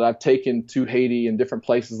people that I've taken to Haiti and different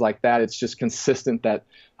places like that, it's just consistent that,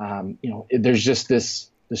 there's just this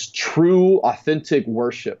true, authentic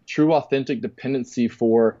worship, true, authentic dependency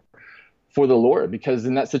for the Lord. Because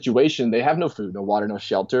in that situation, they have no food, no water, no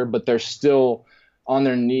shelter, but they're still on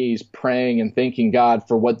their knees praying and thanking God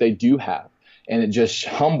for what they do have. And it just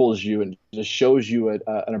humbles you and just shows you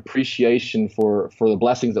an appreciation for the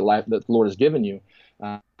blessings that the Lord has given you.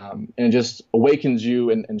 And it just awakens you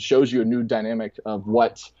and shows you a new dynamic of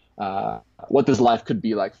what this life could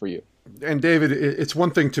be like for you. And David, it's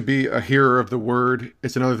one thing to be a hearer of the word.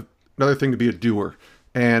 It's another thing to be a doer.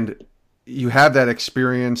 And you have that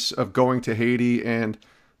experience of going to Haiti, and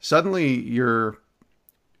suddenly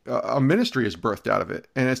a ministry is birthed out of it.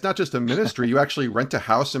 And it's not just a ministry. You actually rent a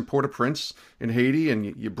house in Port-au-Prince in Haiti,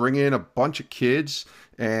 and you bring in a bunch of kids,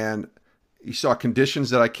 and you saw conditions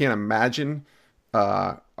that I can't imagine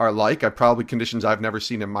are probably conditions I've never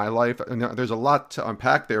seen in my life. And there's a lot to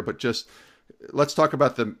unpack there, but just let's talk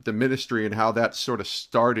about the ministry and how that sort of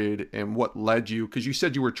started and what led you, because you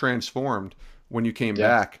said you were transformed when you came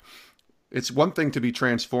back. It's one thing to be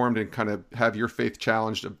transformed and kind of have your faith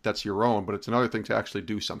challenged. That's your own, but it's another thing to actually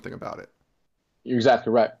do something about it. You're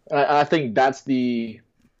exactly right. And I think that's where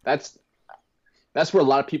a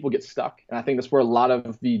lot of people get stuck. And I think that's where a lot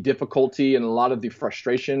of the difficulty and a lot of the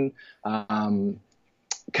frustration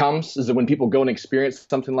comes, is that when people go and experience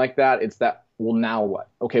something like that, it's that, well, now what?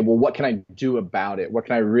 Okay, well, what can I do about it?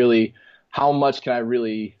 How much can I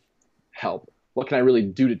really help? What can I really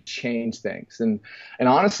do to change things? And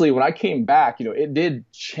honestly, when I came back, it did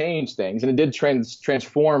change things, and it did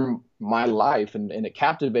transform my life, and it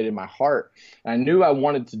captivated my heart. And I knew I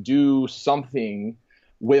wanted to do something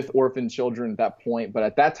with orphan children at that point. But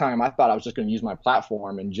at that time, I thought I was just going to use my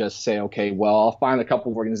platform and just say, okay, well, I'll find a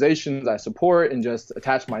couple of organizations I support and just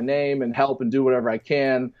attach my name and help and do whatever I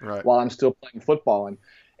can while I'm still playing football.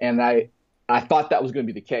 And I thought that was going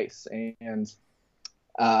to be the case. And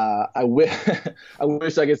I wish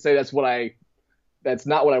I could say that's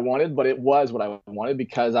not what I wanted, but it was what I wanted,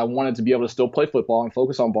 because I wanted to be able to still play football and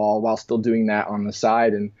focus on ball while still doing that on the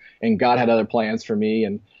side. And God had other plans for me,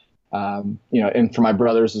 and and for my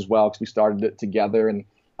brothers as well, because we started it together. And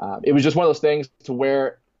it was just one of those things to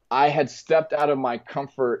where I had stepped out of my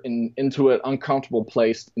comfort into an uncomfortable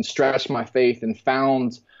place and stretched my faith and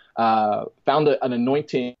found an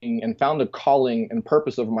anointing and found a calling and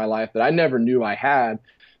purpose over my life that I never knew I had,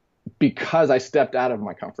 because I stepped out of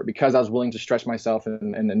my comfort, because I was willing to stretch myself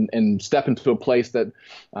and step into a place that,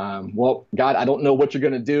 well, God, I don't know what you're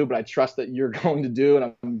going to do, but I trust that you're going to do,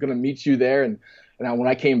 and I'm going to meet you there. And when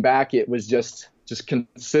I came back, it was just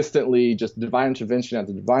consistently just divine intervention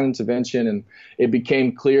after divine intervention, and it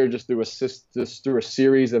became clear just through a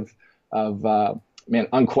series of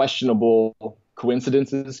unquestionable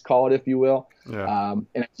coincidences, call it if you will. Yeah.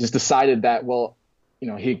 And I just decided that, well,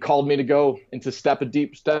 he called me to go and to step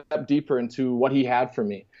deeper into what he had for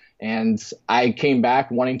me. And I came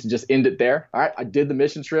back wanting to just end it there. All right, I did the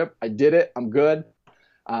mission trip. I did it. I'm good.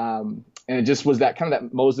 And it just was that kind of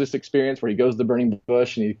that Moses experience where he goes to the burning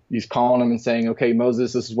bush and he's calling him and saying, okay,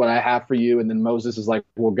 Moses, this is what I have for you. And then Moses is like,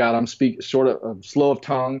 well, God, I'm slow of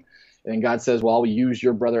tongue. And God says, well, I'll use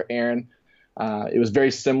your brother Aaron. It was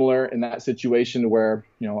very similar in that situation to where,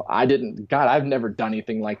 I've never done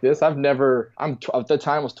anything like this. at the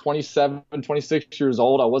time I was 27, 26 years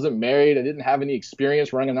old. I wasn't married. I didn't have any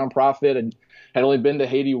experience running a nonprofit, and had only been to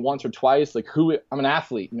Haiti once or twice. I'm an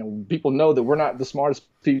athlete. People know that we're not the smartest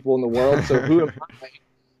people in the world. So who am I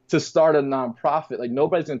to start a nonprofit?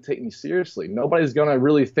 Nobody's going to take me seriously. Nobody's going to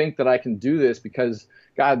really think that I can do this, because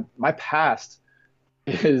God, my past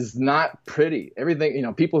is not pretty.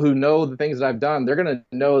 Everything, people who know the things that I've done, they're going to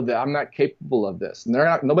know that I'm not capable of this. And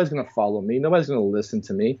nobody's going to follow me. Nobody's going to listen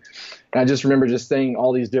to me. And I just remember just saying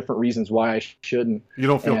all these different reasons why I shouldn't. You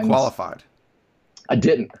don't feel qualified. I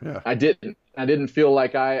didn't. Yeah. I didn't feel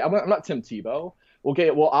like I'm not Tim Tebow.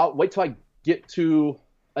 Okay, well, I'll wait till I get to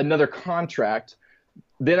another contract,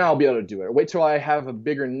 then I'll be able to do it. Wait till I have a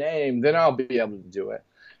bigger name, then I'll be able to do it.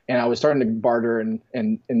 And I was starting to barter, and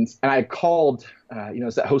I called,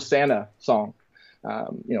 it's that Hosanna song,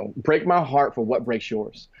 break my heart for what breaks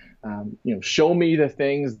yours. Show me the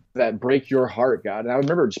things that break your heart, God. And I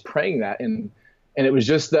remember just praying that, and it was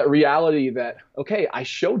just that reality that, okay, I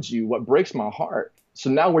showed you what breaks my heart. So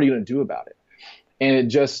now what are you going to do about it? And it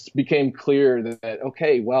just became clear that,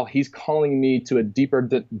 okay, well, he's calling me to a deeper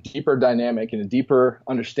dynamic and a deeper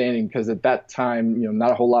understanding, because at that time,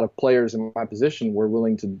 not a whole lot of players in my position were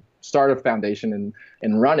willing to start a foundation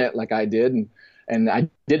and run it like I did. And I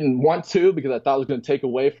didn't want to, because I thought it was going to take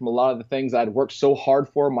away from a lot of the things I'd worked so hard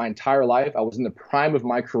for my entire life. I was in the prime of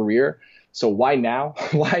my career. So why now?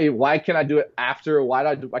 Why can't I do it after?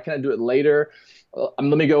 Why can't I do it later? Let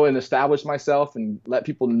me go and establish myself and let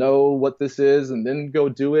people know what this is, and then go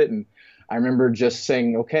do it. And I remember just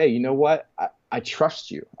saying, okay, you know what? I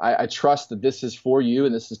trust you. I trust that this is for you,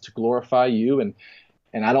 and this is to glorify you.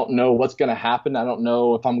 And I don't know what's going to happen. I don't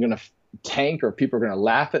know if I'm going to tank or if people are going to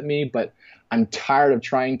laugh at me, but I'm tired of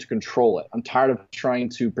trying to control it. I'm tired of trying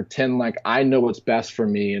to pretend like I know what's best for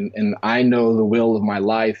me, and I know the will of my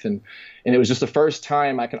life. And it was just the first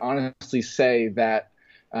time I can honestly say that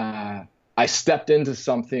I stepped into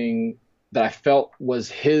something that I felt was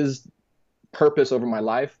his purpose over my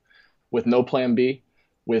life, with no plan B,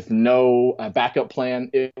 with no backup plan.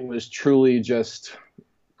 It was truly just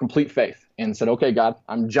complete faith, and said, okay, God,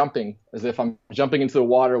 I'm jumping, as if I'm jumping into the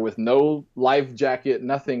water with no life jacket,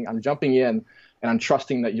 nothing. I'm jumping in, and I'm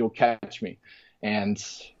trusting that you'll catch me. And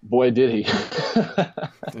boy, did he.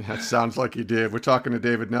 That sounds like he did. We're talking to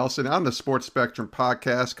David Nelson on the Sports Spectrum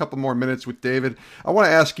podcast. A couple more minutes with David. I want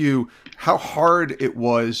to ask you how hard it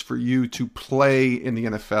was for you to play in the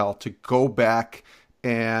NFL, to go back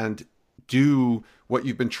and do what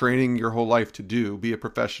you've been training your whole life to do, be a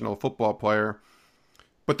professional football player,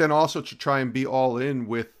 but then also to try and be all in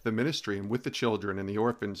with the ministry and with the children and the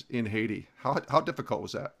orphans in Haiti. How difficult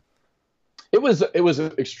was that? It was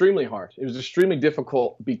extremely hard. It was extremely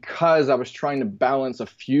difficult because I was trying to balance a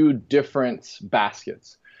few different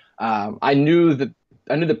baskets. I knew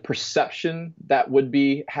the perception that would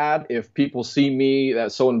be had if people see me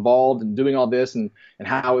that's so involved in doing all this, and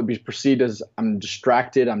how it would be perceived as I'm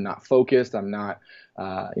distracted, I'm not focused, I'm not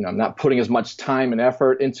putting as much time and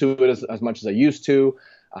effort into it as much as I used to.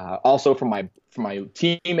 Also from my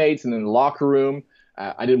teammates and in the locker room,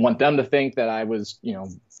 I didn't want them to think that I was,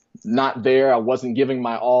 not there. I wasn't giving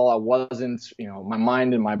my all. I wasn't, my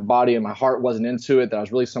mind and my body and my heart wasn't into it, that I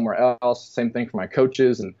was really somewhere else. Same thing for my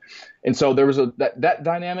coaches. And so there was that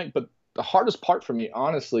dynamic. But the hardest part for me,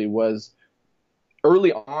 honestly, was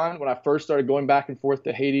early on when I first started going back and forth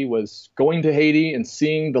to Haiti, was going to Haiti and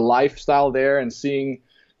seeing the lifestyle there, and seeing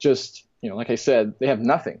just, like I said, they have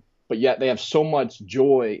nothing, but yet they have so much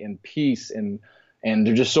joy and peace, and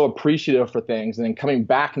they're just so appreciative for things. And then coming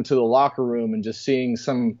back into the locker room and just seeing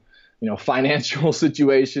some, financial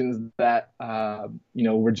situations that,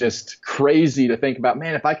 were just crazy to think about.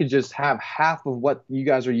 Man, if I could just have half of what you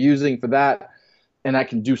guys are using for that, and I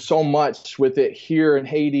can do so much with it here in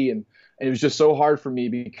Haiti. And it was just so hard for me,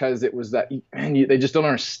 because it was that, man, they just don't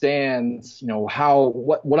understand,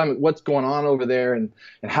 what's going on over there, and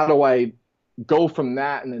how do I go from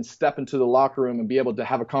that and then step into the locker room and be able to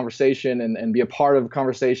have a conversation and be a part of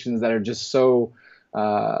conversations that are just so,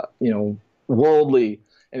 worldly.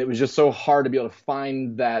 And it was just so hard to be able to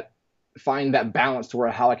find that balance to where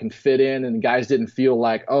how I can fit in. And the guys didn't feel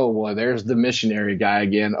like, oh, well, there's the missionary guy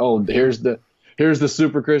again. Oh, here's the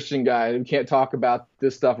super Christian guy. We can't talk about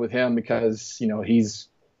this stuff with him because, he's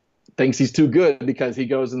thinks he's too good because he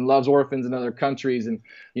goes and loves orphans in other countries. And,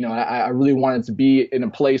 I really wanted to be in a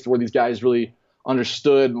place where these guys really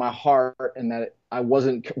understood my heart, and that I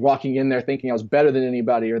wasn't walking in there thinking I was better than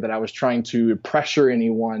anybody, or that I was trying to pressure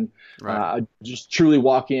anyone. Right. Just truly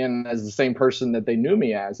walk in as the same person that they knew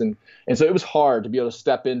me as. And so it was hard to be able to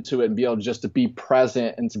step into it and be able just to be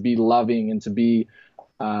present and to be loving and to be,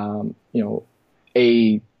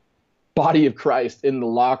 a body of Christ in the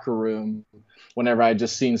locker room, whenever I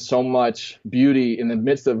just seen so much beauty in the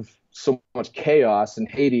midst of so much chaos in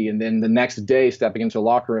Haiti. And then the next day stepping into a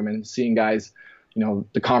locker room and seeing guys,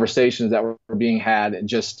 the conversations that were being had,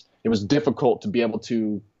 it was difficult to be able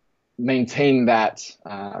to maintain that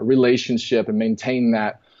relationship and maintain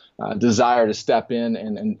that desire to step in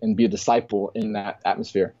and be a disciple in that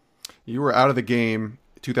atmosphere. You were out of the game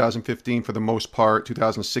 2015 for the most part.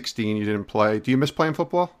 2016 you didn't play. Do you miss playing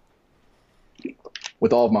football?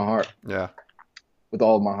 With all of my heart. Yeah. With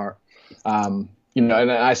all of my heart. And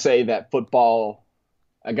I say that football,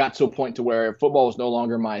 I got to a point to where football was no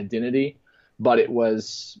longer my identity, but it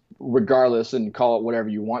was, regardless, and call it whatever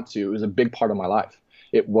you want to, it was a big part of my life.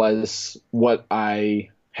 It was what I've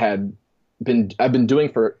been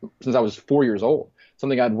doing since I was 4 years old,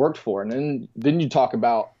 something I'd worked for. And then you talk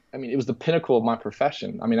about, it was the pinnacle of my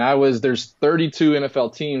profession. There's 32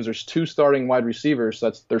 NFL teams, there's 2 starting wide receivers,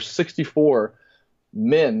 so there's 64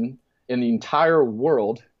 men in the entire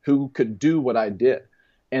world who could do what I did.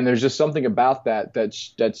 And there's just something about that's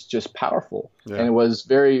just powerful. Yeah. And it was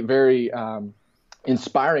very, very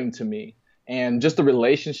inspiring to me. And just the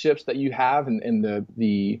relationships that you have and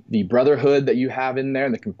the brotherhood that you have in there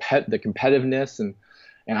and the competitiveness. And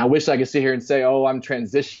I wish I could sit here and say, oh, I'm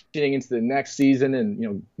transitioning into the next season.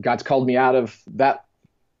 And, God's called me out of that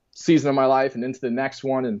season of my life and into the next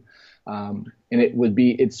one. And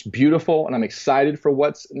it's beautiful, and I'm excited for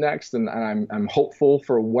what's next. And I'm hopeful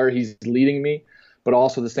for where he's leading me. But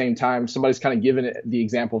also at the same time, somebody's kind of given it the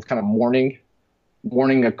example of kind of mourning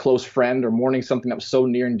a close friend or mourning something that was so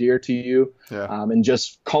near and dear to you. Yeah. And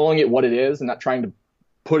just calling it what it is and not trying to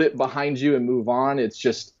put it behind you and move on. It's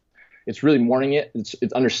really mourning it. It's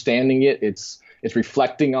understanding it. It's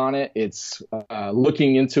reflecting on it. It's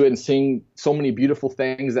looking into it and seeing so many beautiful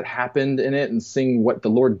things that happened in it and seeing what the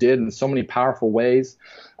Lord did in so many powerful ways.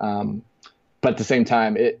 But at the same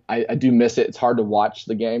time, I do miss it. It's hard to watch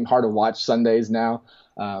the game, hard to watch Sundays now,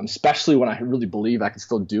 especially when I really believe I can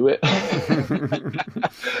still do it.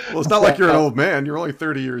 Well, it's not like you're an old man. You're only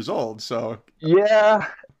 30 years old. So yeah,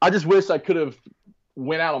 I just wish I could have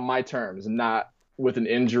went out on my terms and not with an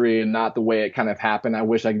injury and not the way it kind of happened. I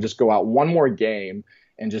wish I could just go out one more game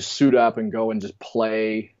and just suit up and go and just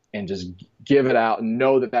play and just give it out and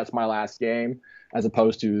know that that's my last game, as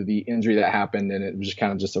opposed to the injury that happened, and it was just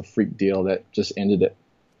kind of just a freak deal that just ended it.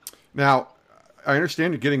 Now, I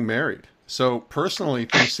understand you're getting married. So personally,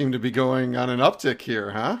 things seem to be going on an uptick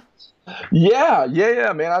here, huh? Yeah,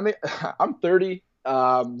 man. I'm 30,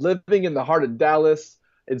 living in the heart of Dallas.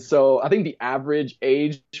 And so I think the average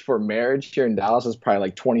age for marriage here in Dallas is probably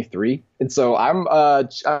like 23. And so I'm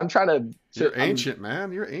trying to. You're ancient,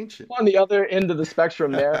 man. You're ancient. On the other end of the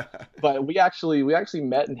spectrum there. But we actually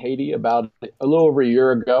met in Haiti about a little over a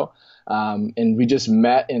year ago. And we just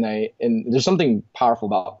met and there's something powerful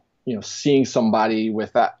about, seeing somebody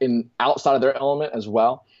with that outside of their element as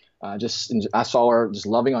well. I saw her just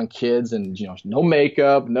loving on kids and, no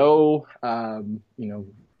makeup, no,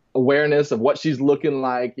 awareness of what she's looking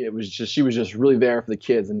like. She was just really there for the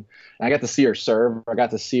kids. And I got to see her serve. I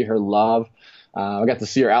got to see her love. I got to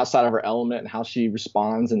see her outside of her element and how she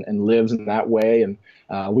responds and lives in that way. And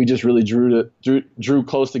we just really drew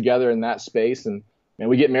close together in that space. And man,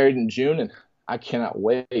 we get married in June, and I cannot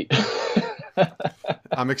wait.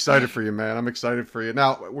 I'm excited for you, man. I'm excited for you.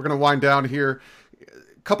 Now we're going to wind down here.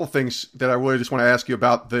 A couple things that I really just want to ask you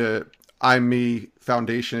about the ImMe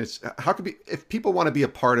Foundation. It's if people want to be a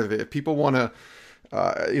part of it, if people want to,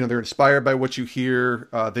 they're inspired by what you hear.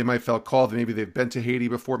 They might feel called. Maybe they've been to Haiti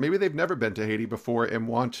before. Maybe they've never been to Haiti before and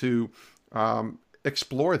want to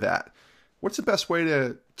explore that. What's the best way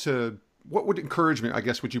to what would encouragement, I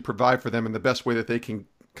guess, would you provide for them in the best way that they can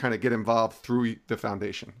kind of get involved through the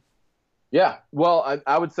foundation? Yeah, well,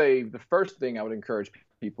 I would say the first thing I would encourage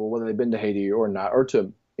people, whether they've been to Haiti or not, or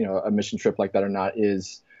to a mission trip like that or not,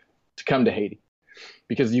 is to come to Haiti.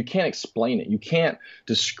 Because you can't explain it. You can't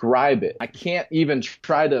describe it. I can't even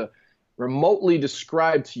try to remotely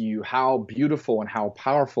describe to you how beautiful and how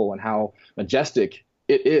powerful and how majestic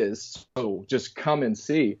it is. So just come and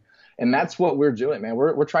see. And that's what we're doing, man.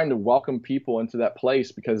 We're trying to welcome people into that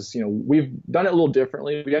place because, we've done it a little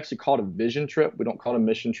differently. We actually call it a vision trip. We don't call it a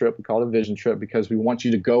mission trip. We call it a vision trip because we want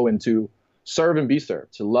you to go and to serve and be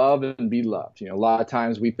served, to love and be loved. A lot of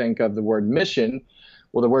times we think of the word mission.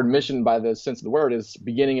 Well, the word mission, by the sense of the word, is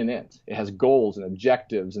beginning and end. It has goals and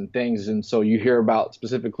objectives and things. And so you hear about,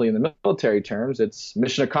 specifically in the military terms, it's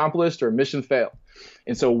mission accomplished or mission failed.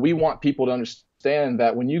 And so we want people to understand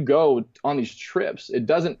that when you go on these trips, it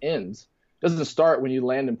doesn't end. It doesn't start when you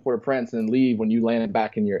land in Port-au-Prince and then leave when you land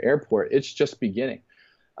back in your airport. It's just beginning.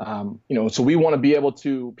 So we want to be able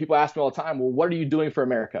to, people ask me all the time, well, what are you doing for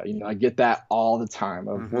America? I get that all the time.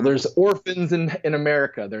 Well, there's orphans in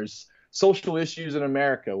America. There's social issues in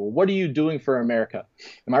America. Well, what are you doing for America?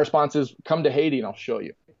 And my response is, come to Haiti and I'll show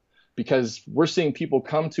you. Because we're seeing people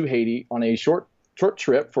come to Haiti on a short short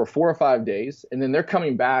trip for 4 or 5 days, and then they're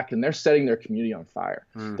coming back and they're setting their community on fire.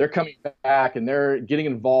 They're coming back and they're getting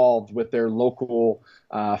involved with their local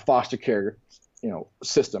foster care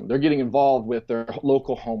system. They're getting involved with their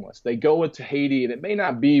local homeless. They go into Haiti, and it may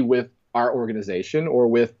not be with our organization or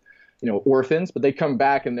with orphans, but they come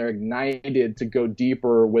back and they're ignited to go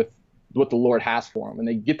deeper with what the Lord has for them. And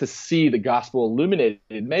they get to see the gospel illuminated,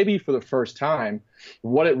 maybe for the first time,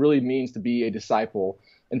 what it really means to be a disciple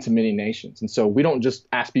into many nations. And so we don't just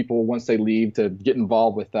ask people once they leave to get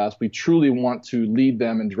involved with us. We truly want to lead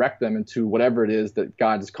them and direct them into whatever it is that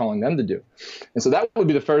God is calling them to do. And so that would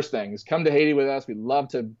be the first thing, is come to Haiti with us. We'd love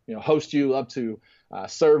to host you, love to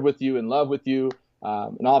serve with you and love with you.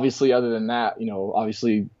 And obviously, other than that,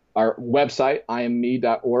 obviously our website,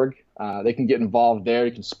 ImMe.org, they can get involved there.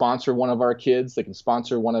 You can sponsor one of our kids. They can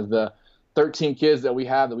sponsor one of the 13 kids that we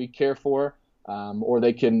have that we care for, or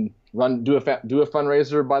they can do a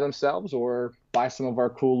fundraiser by themselves, or buy some of our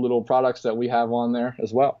cool little products that we have on there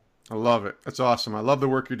as well. I love it. That's awesome. I love the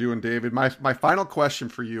work you're doing, David. My final question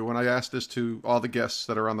for you, and I ask this to all the guests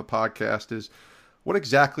that are on the podcast, is what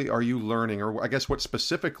exactly are you learning, or I guess what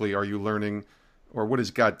specifically are you learning, or what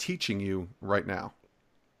is God teaching you right now?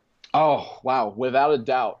 Oh, wow. Without a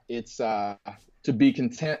doubt, it's to be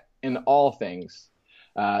content in all things.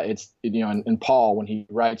 It's, and Paul, when he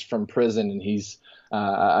writes from prison, and he's,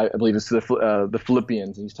 I believe it's to the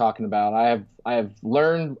Philippians, and he's talking about, I have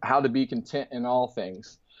learned how to be content in all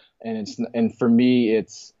things. And for me,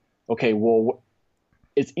 it's, okay, well,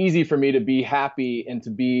 it's easy for me to be happy and to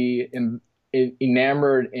be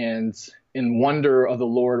enamored and in wonder of the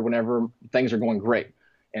Lord whenever things are going great.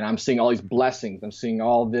 And I'm seeing all these blessings. I'm seeing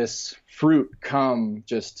all this fruit come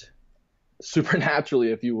just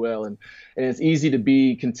supernaturally, if you will. And it's easy to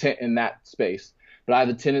be content in that space. But I have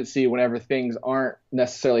a tendency, whenever things aren't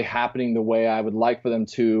necessarily happening the way I would like for them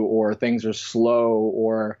to, or things are slow,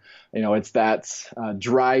 or, it's that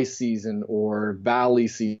dry season or valley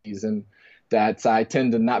season, that I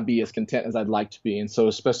tend to not be as content as I'd like to be. And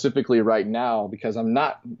so specifically right now, because I'm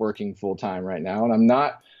not working full time right now, and I'm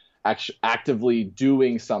not actively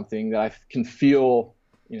doing something that I can feel,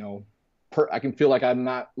 I can feel like I'm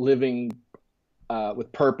not living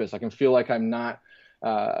with purpose. I can feel like I'm not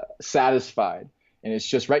satisfied. And it's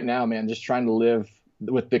just right now, man, just trying to live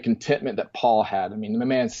with the contentment that Paul had. I mean, the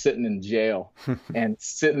man's sitting in jail and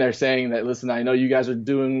sitting there saying that, listen, I know you guys are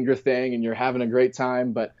doing your thing and you're having a great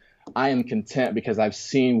time, but I am content because I've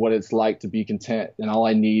seen what it's like to be content. And all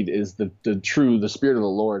I need is the Spirit of the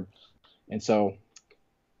Lord. And so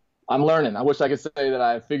I'm learning. I wish I could say that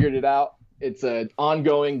I figured it out. It's an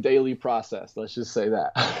ongoing daily process. Let's just say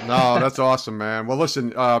that. No, that's awesome, man. Well,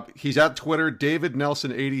 listen, he's at Twitter, David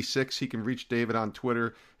Nelson 86. He can reach David on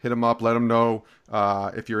Twitter. Hit him up. Let him know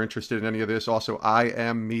if you're interested in any of this. Also,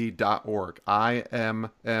 ImMe.org.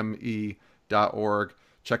 ImMe.org.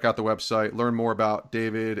 Check out the website. Learn more about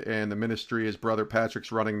David and the ministry his brother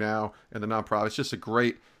Patrick's running now, and the nonprofit. It's just a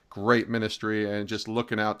great ministry, and just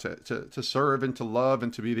looking out to serve and to love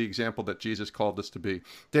and to be the example that Jesus called us to be.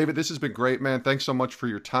 David, this has been great, man. Thanks so much for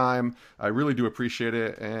your time. I really do appreciate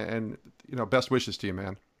it. And best wishes to you,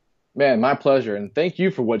 man. Man, my pleasure. And thank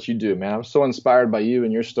you for what you do, man. I'm so inspired by you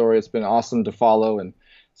and your story. It's been awesome to follow. And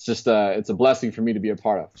it's just, it's a blessing for me to be a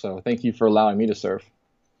part of. So thank you for allowing me to serve.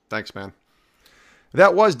 Thanks, man.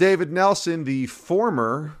 That was David Nelson, the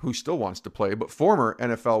former, who still wants to play, but former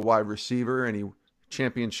NFL wide receiver, and he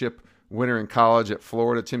championship winner in college at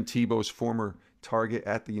Florida. Tim Tebow's former target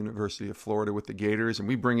at the University of Florida with the Gators. And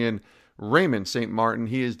we bring in Raymond St. Martin.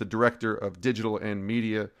 He is the director of digital and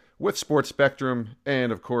media with Sports Spectrum,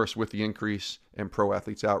 and of course with the Increase and Pro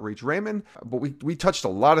Athletes Outreach. Raymond, but we touched a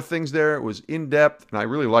lot of things there. It was in depth, and I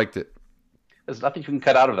really liked it. There's nothing you can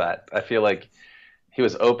cut out of that. I feel like he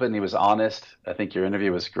was open, he was honest. I think your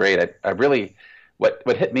interview was great. I really, what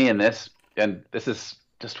hit me in this, and this is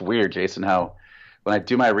just weird, Jason, how when I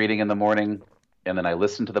do my reading in the morning, and then I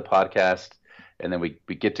listen to the podcast, and then we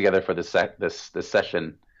get together for this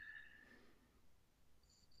session,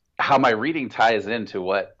 how my reading ties into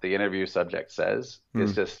what the interview subject says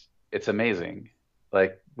is just, it's amazing.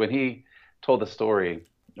 Like when David told the story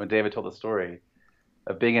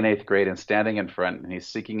of being in 8th grade and standing in front, and he's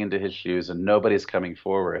sinking into his shoes and nobody's coming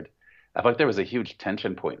forward. I felt like there was a huge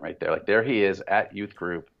tension point right there. Like there he is at youth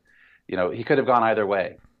group. He could have gone either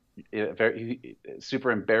way. A very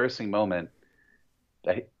super embarrassing moment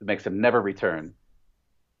that makes him never return,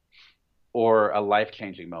 or a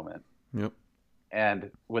life-changing moment. Yep.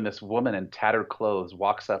 And when this woman in tattered clothes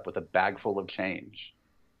walks up with a bag full of change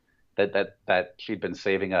that she'd been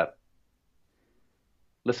saving up.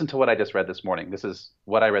 Listen to what I just read this morning. This is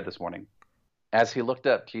what I read this morning. As he looked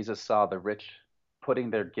up, Jesus saw the rich putting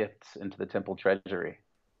their gifts into the temple treasury.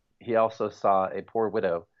 He also saw a poor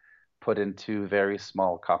widow put in 2 very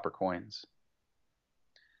small copper coins.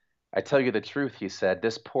 I tell you the truth, he said,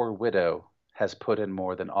 this poor widow has put in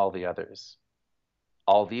more than all the others.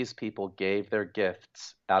 All these people gave their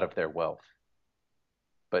gifts out of their wealth,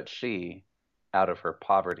 but she, out of her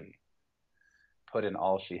poverty, put in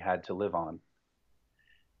all she had to live on.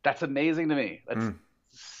 That's amazing to me. That's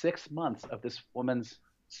 6 months of this woman's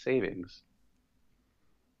savings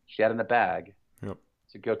she had in a bag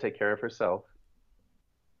to go take care of herself,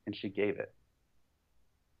 and she gave it.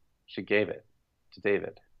 She gave it to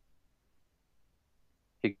David.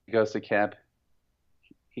 He goes to camp.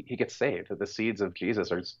 He gets saved. The seeds of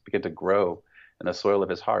Jesus begin to grow in the soil of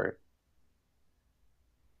his heart.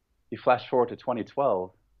 You flash forward to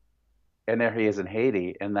 2012, and there he is in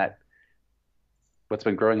Haiti, and that what's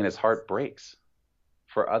been growing in his heart breaks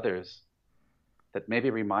for others that maybe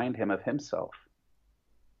remind him of himself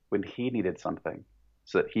when he needed something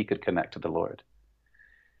so that he could connect to the Lord.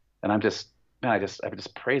 And I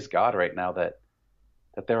just praise God right now that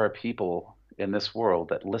there are people in this world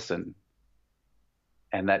that listen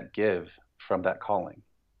and that give from that calling,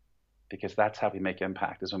 because that's how we make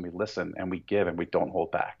impact, is when we listen and we give and we don't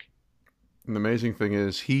hold back. And the amazing thing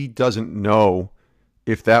is, he doesn't know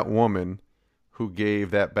if that woman who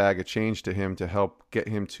gave that bag of change to him to help get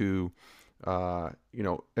him to,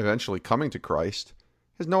 eventually coming to Christ,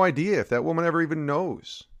 has no idea if that woman ever even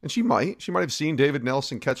knows. And she might have seen David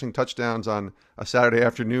Nelson catching touchdowns on a Saturday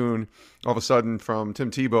afternoon, all of a sudden from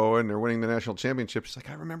Tim Tebow, and they're winning the national championship. She's like,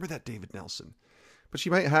 I remember that David Nelson. But she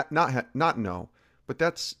might not know. But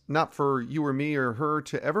that's not for you or me or her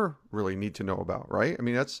to ever really need to know about, right? I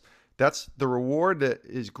mean, that's the reward that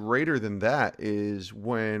is greater than that, is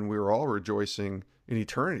when we're all rejoicing in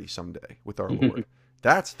eternity someday with our Lord.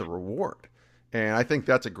 That's the reward. And I think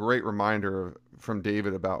that's a great reminder from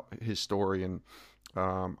David about his story. And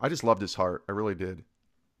I just loved his heart. I really did.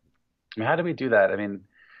 How do we do that? I mean,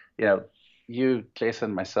 you,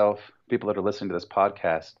 Jason, myself, people that are listening to this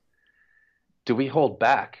podcast, do we hold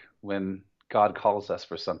back when God calls us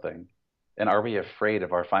for something? And are we afraid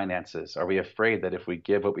of our finances? Are we afraid that if we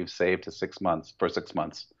give what we've saved for 6 months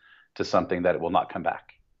to something, that it will not come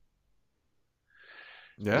back?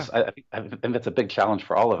 Yeah. I think that's a big challenge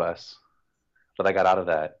for all of us that I got out of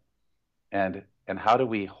that. And how do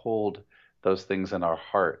we hold those things in our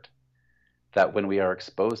heart, that when we are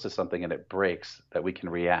exposed to something and it breaks, that we can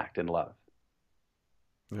react in love?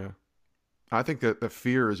 Yeah. I think that the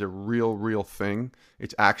fear is a real thing.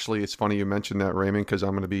 It's funny you mentioned that, Raymond, because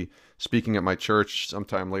I'm going to be speaking at my church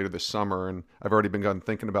sometime later this summer, and I've already begun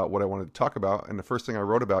thinking about what I wanted to talk about. And the first thing I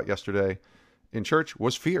wrote about yesterday in church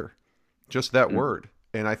was fear, just that word.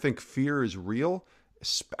 And I think fear is real,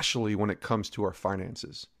 especially when it comes to our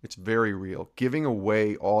finances. It's very real. Giving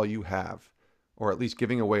away all you have, or at least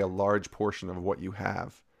giving away a large portion of what you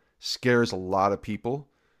have, scares a lot of people,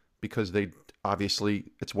 because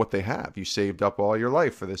obviously it's what they have. You saved up all your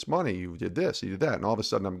life for this money. You did this, you did that, and all of a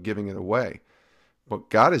sudden I'm giving it away. But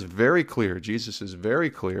God is very clear. Jesus is very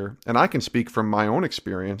clear. And I can speak from my own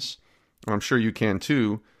experience, and I'm sure you can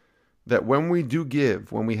too, that when we do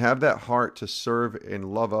give, when we have that heart to serve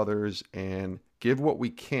and love others and give what we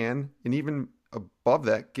can, and even above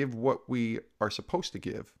that, give what we are supposed to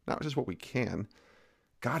give, not just what we can,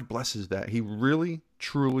 God blesses that. He really,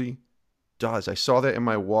 truly does. I saw that in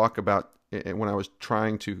my walk when I was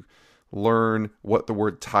trying to learn what the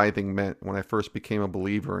word tithing meant when I first became a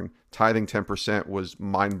believer, and tithing 10% was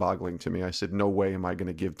mind-boggling to me. I said, no way am I going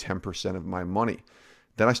to give 10% of my money.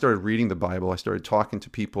 Then I started reading the Bible. I started talking to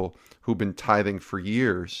people who've been tithing for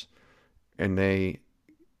years, and they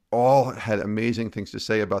all had amazing things to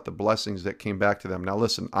say about the blessings that came back to them. Now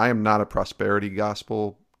listen, I am not a prosperity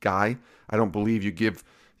gospel guy. I don't believe you give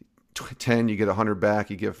 10, you get 100 back,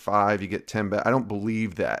 you give 5, you get 10 back. I don't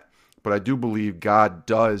believe that. But I do believe God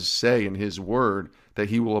does say in his word that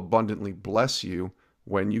he will abundantly bless you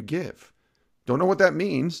when you give. Don't know what that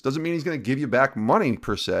means. Doesn't mean he's going to give you back money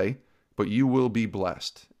per se, but you will be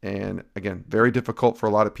blessed. And again, very difficult for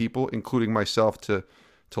a lot of people, including myself, to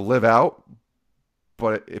live out.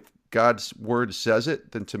 But if God's word says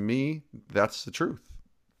it, then to me, that's the truth.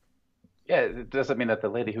 Yeah, it doesn't mean that the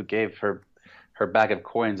lady who gave her bag of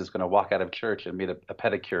coins is going to walk out of church and meet a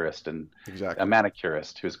pedicurist and a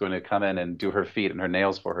manicurist who's going to come in and do her feet and her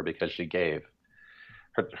nails for her because she gave.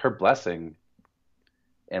 Her blessing,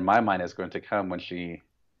 in my mind, is going to come when she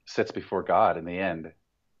sits before God in the end,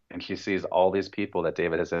 and she sees all these people that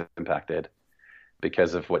David has impacted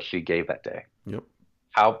because of what she gave that day. Yep.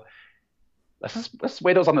 Let's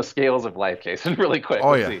weigh those on the scales of life, Jason, really quick.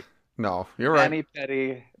 Oh, Let's yeah. see. No, you're right. Mani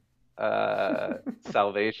Petty,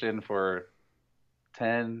 salvation for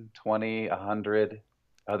 10, 20, 100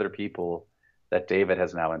 other people that David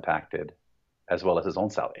has now impacted, as well as his own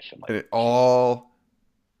salvation. And it all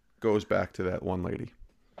goes back to that one lady.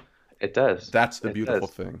 It does. That's the beautiful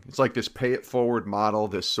thing. It's like this pay it forward model,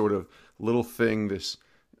 this sort of little thing,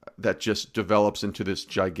 that just develops into this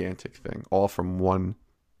gigantic thing, all from one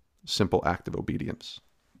simple act of obedience.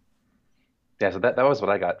 Yeah, so that was what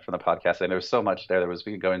I got from the podcast. And there was so much there. We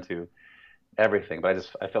could go into everything, but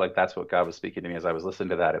I feel like that's what God was speaking to me as I was listening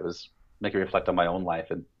to that. It was making me reflect on my own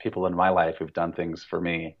life and people in my life who've done things for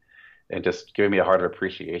me, and just giving me a heart of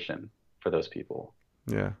appreciation for those people.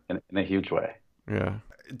 Yeah. In a huge way. Yeah.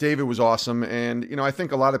 David was awesome. And, I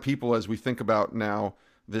think a lot of people, as we think about now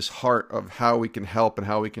this heart of how we can help and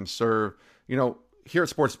how we can serve, here at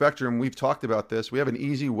Sports Spectrum, we've talked about this. We have an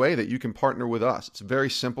easy way that you can partner with us. It's very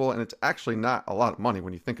simple, and it's actually not a lot of money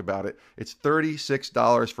when you think about it. It's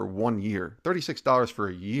 $36 for 1 year. $36 for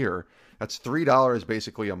a year. That's $3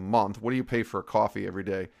 basically a month. What do you pay for a coffee every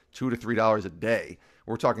day? $2 to $3 a day.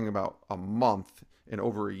 We're talking about a month. And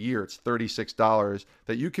over a year, it's $36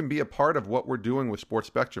 that you can be a part of what we're doing with Sports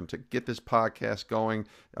Spectrum to get this podcast going.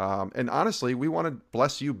 And honestly, we want to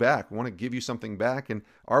bless you back. We want to give you something back. And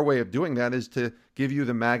our way of doing that is to give you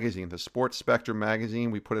the magazine, the Sports Spectrum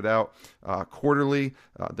magazine. We put it out quarterly.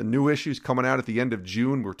 The new issue is coming out at the end of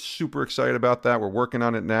June. We're super excited about that. We're working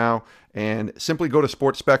on it now. And simply go to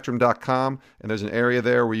sportspectrum.com, and there's an area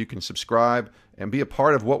there where you can subscribe and be a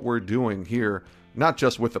part of what we're doing here, not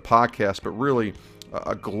just with the podcast, but really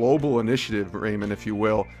a global initiative, Raymond, if you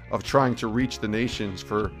will, of trying to reach the nations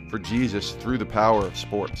for Jesus through the power of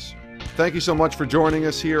sports. Thank you so much for joining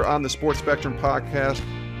us here on the Sports Spectrum podcast.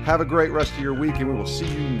 Have a great rest of your week, and we will see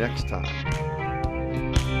you next time.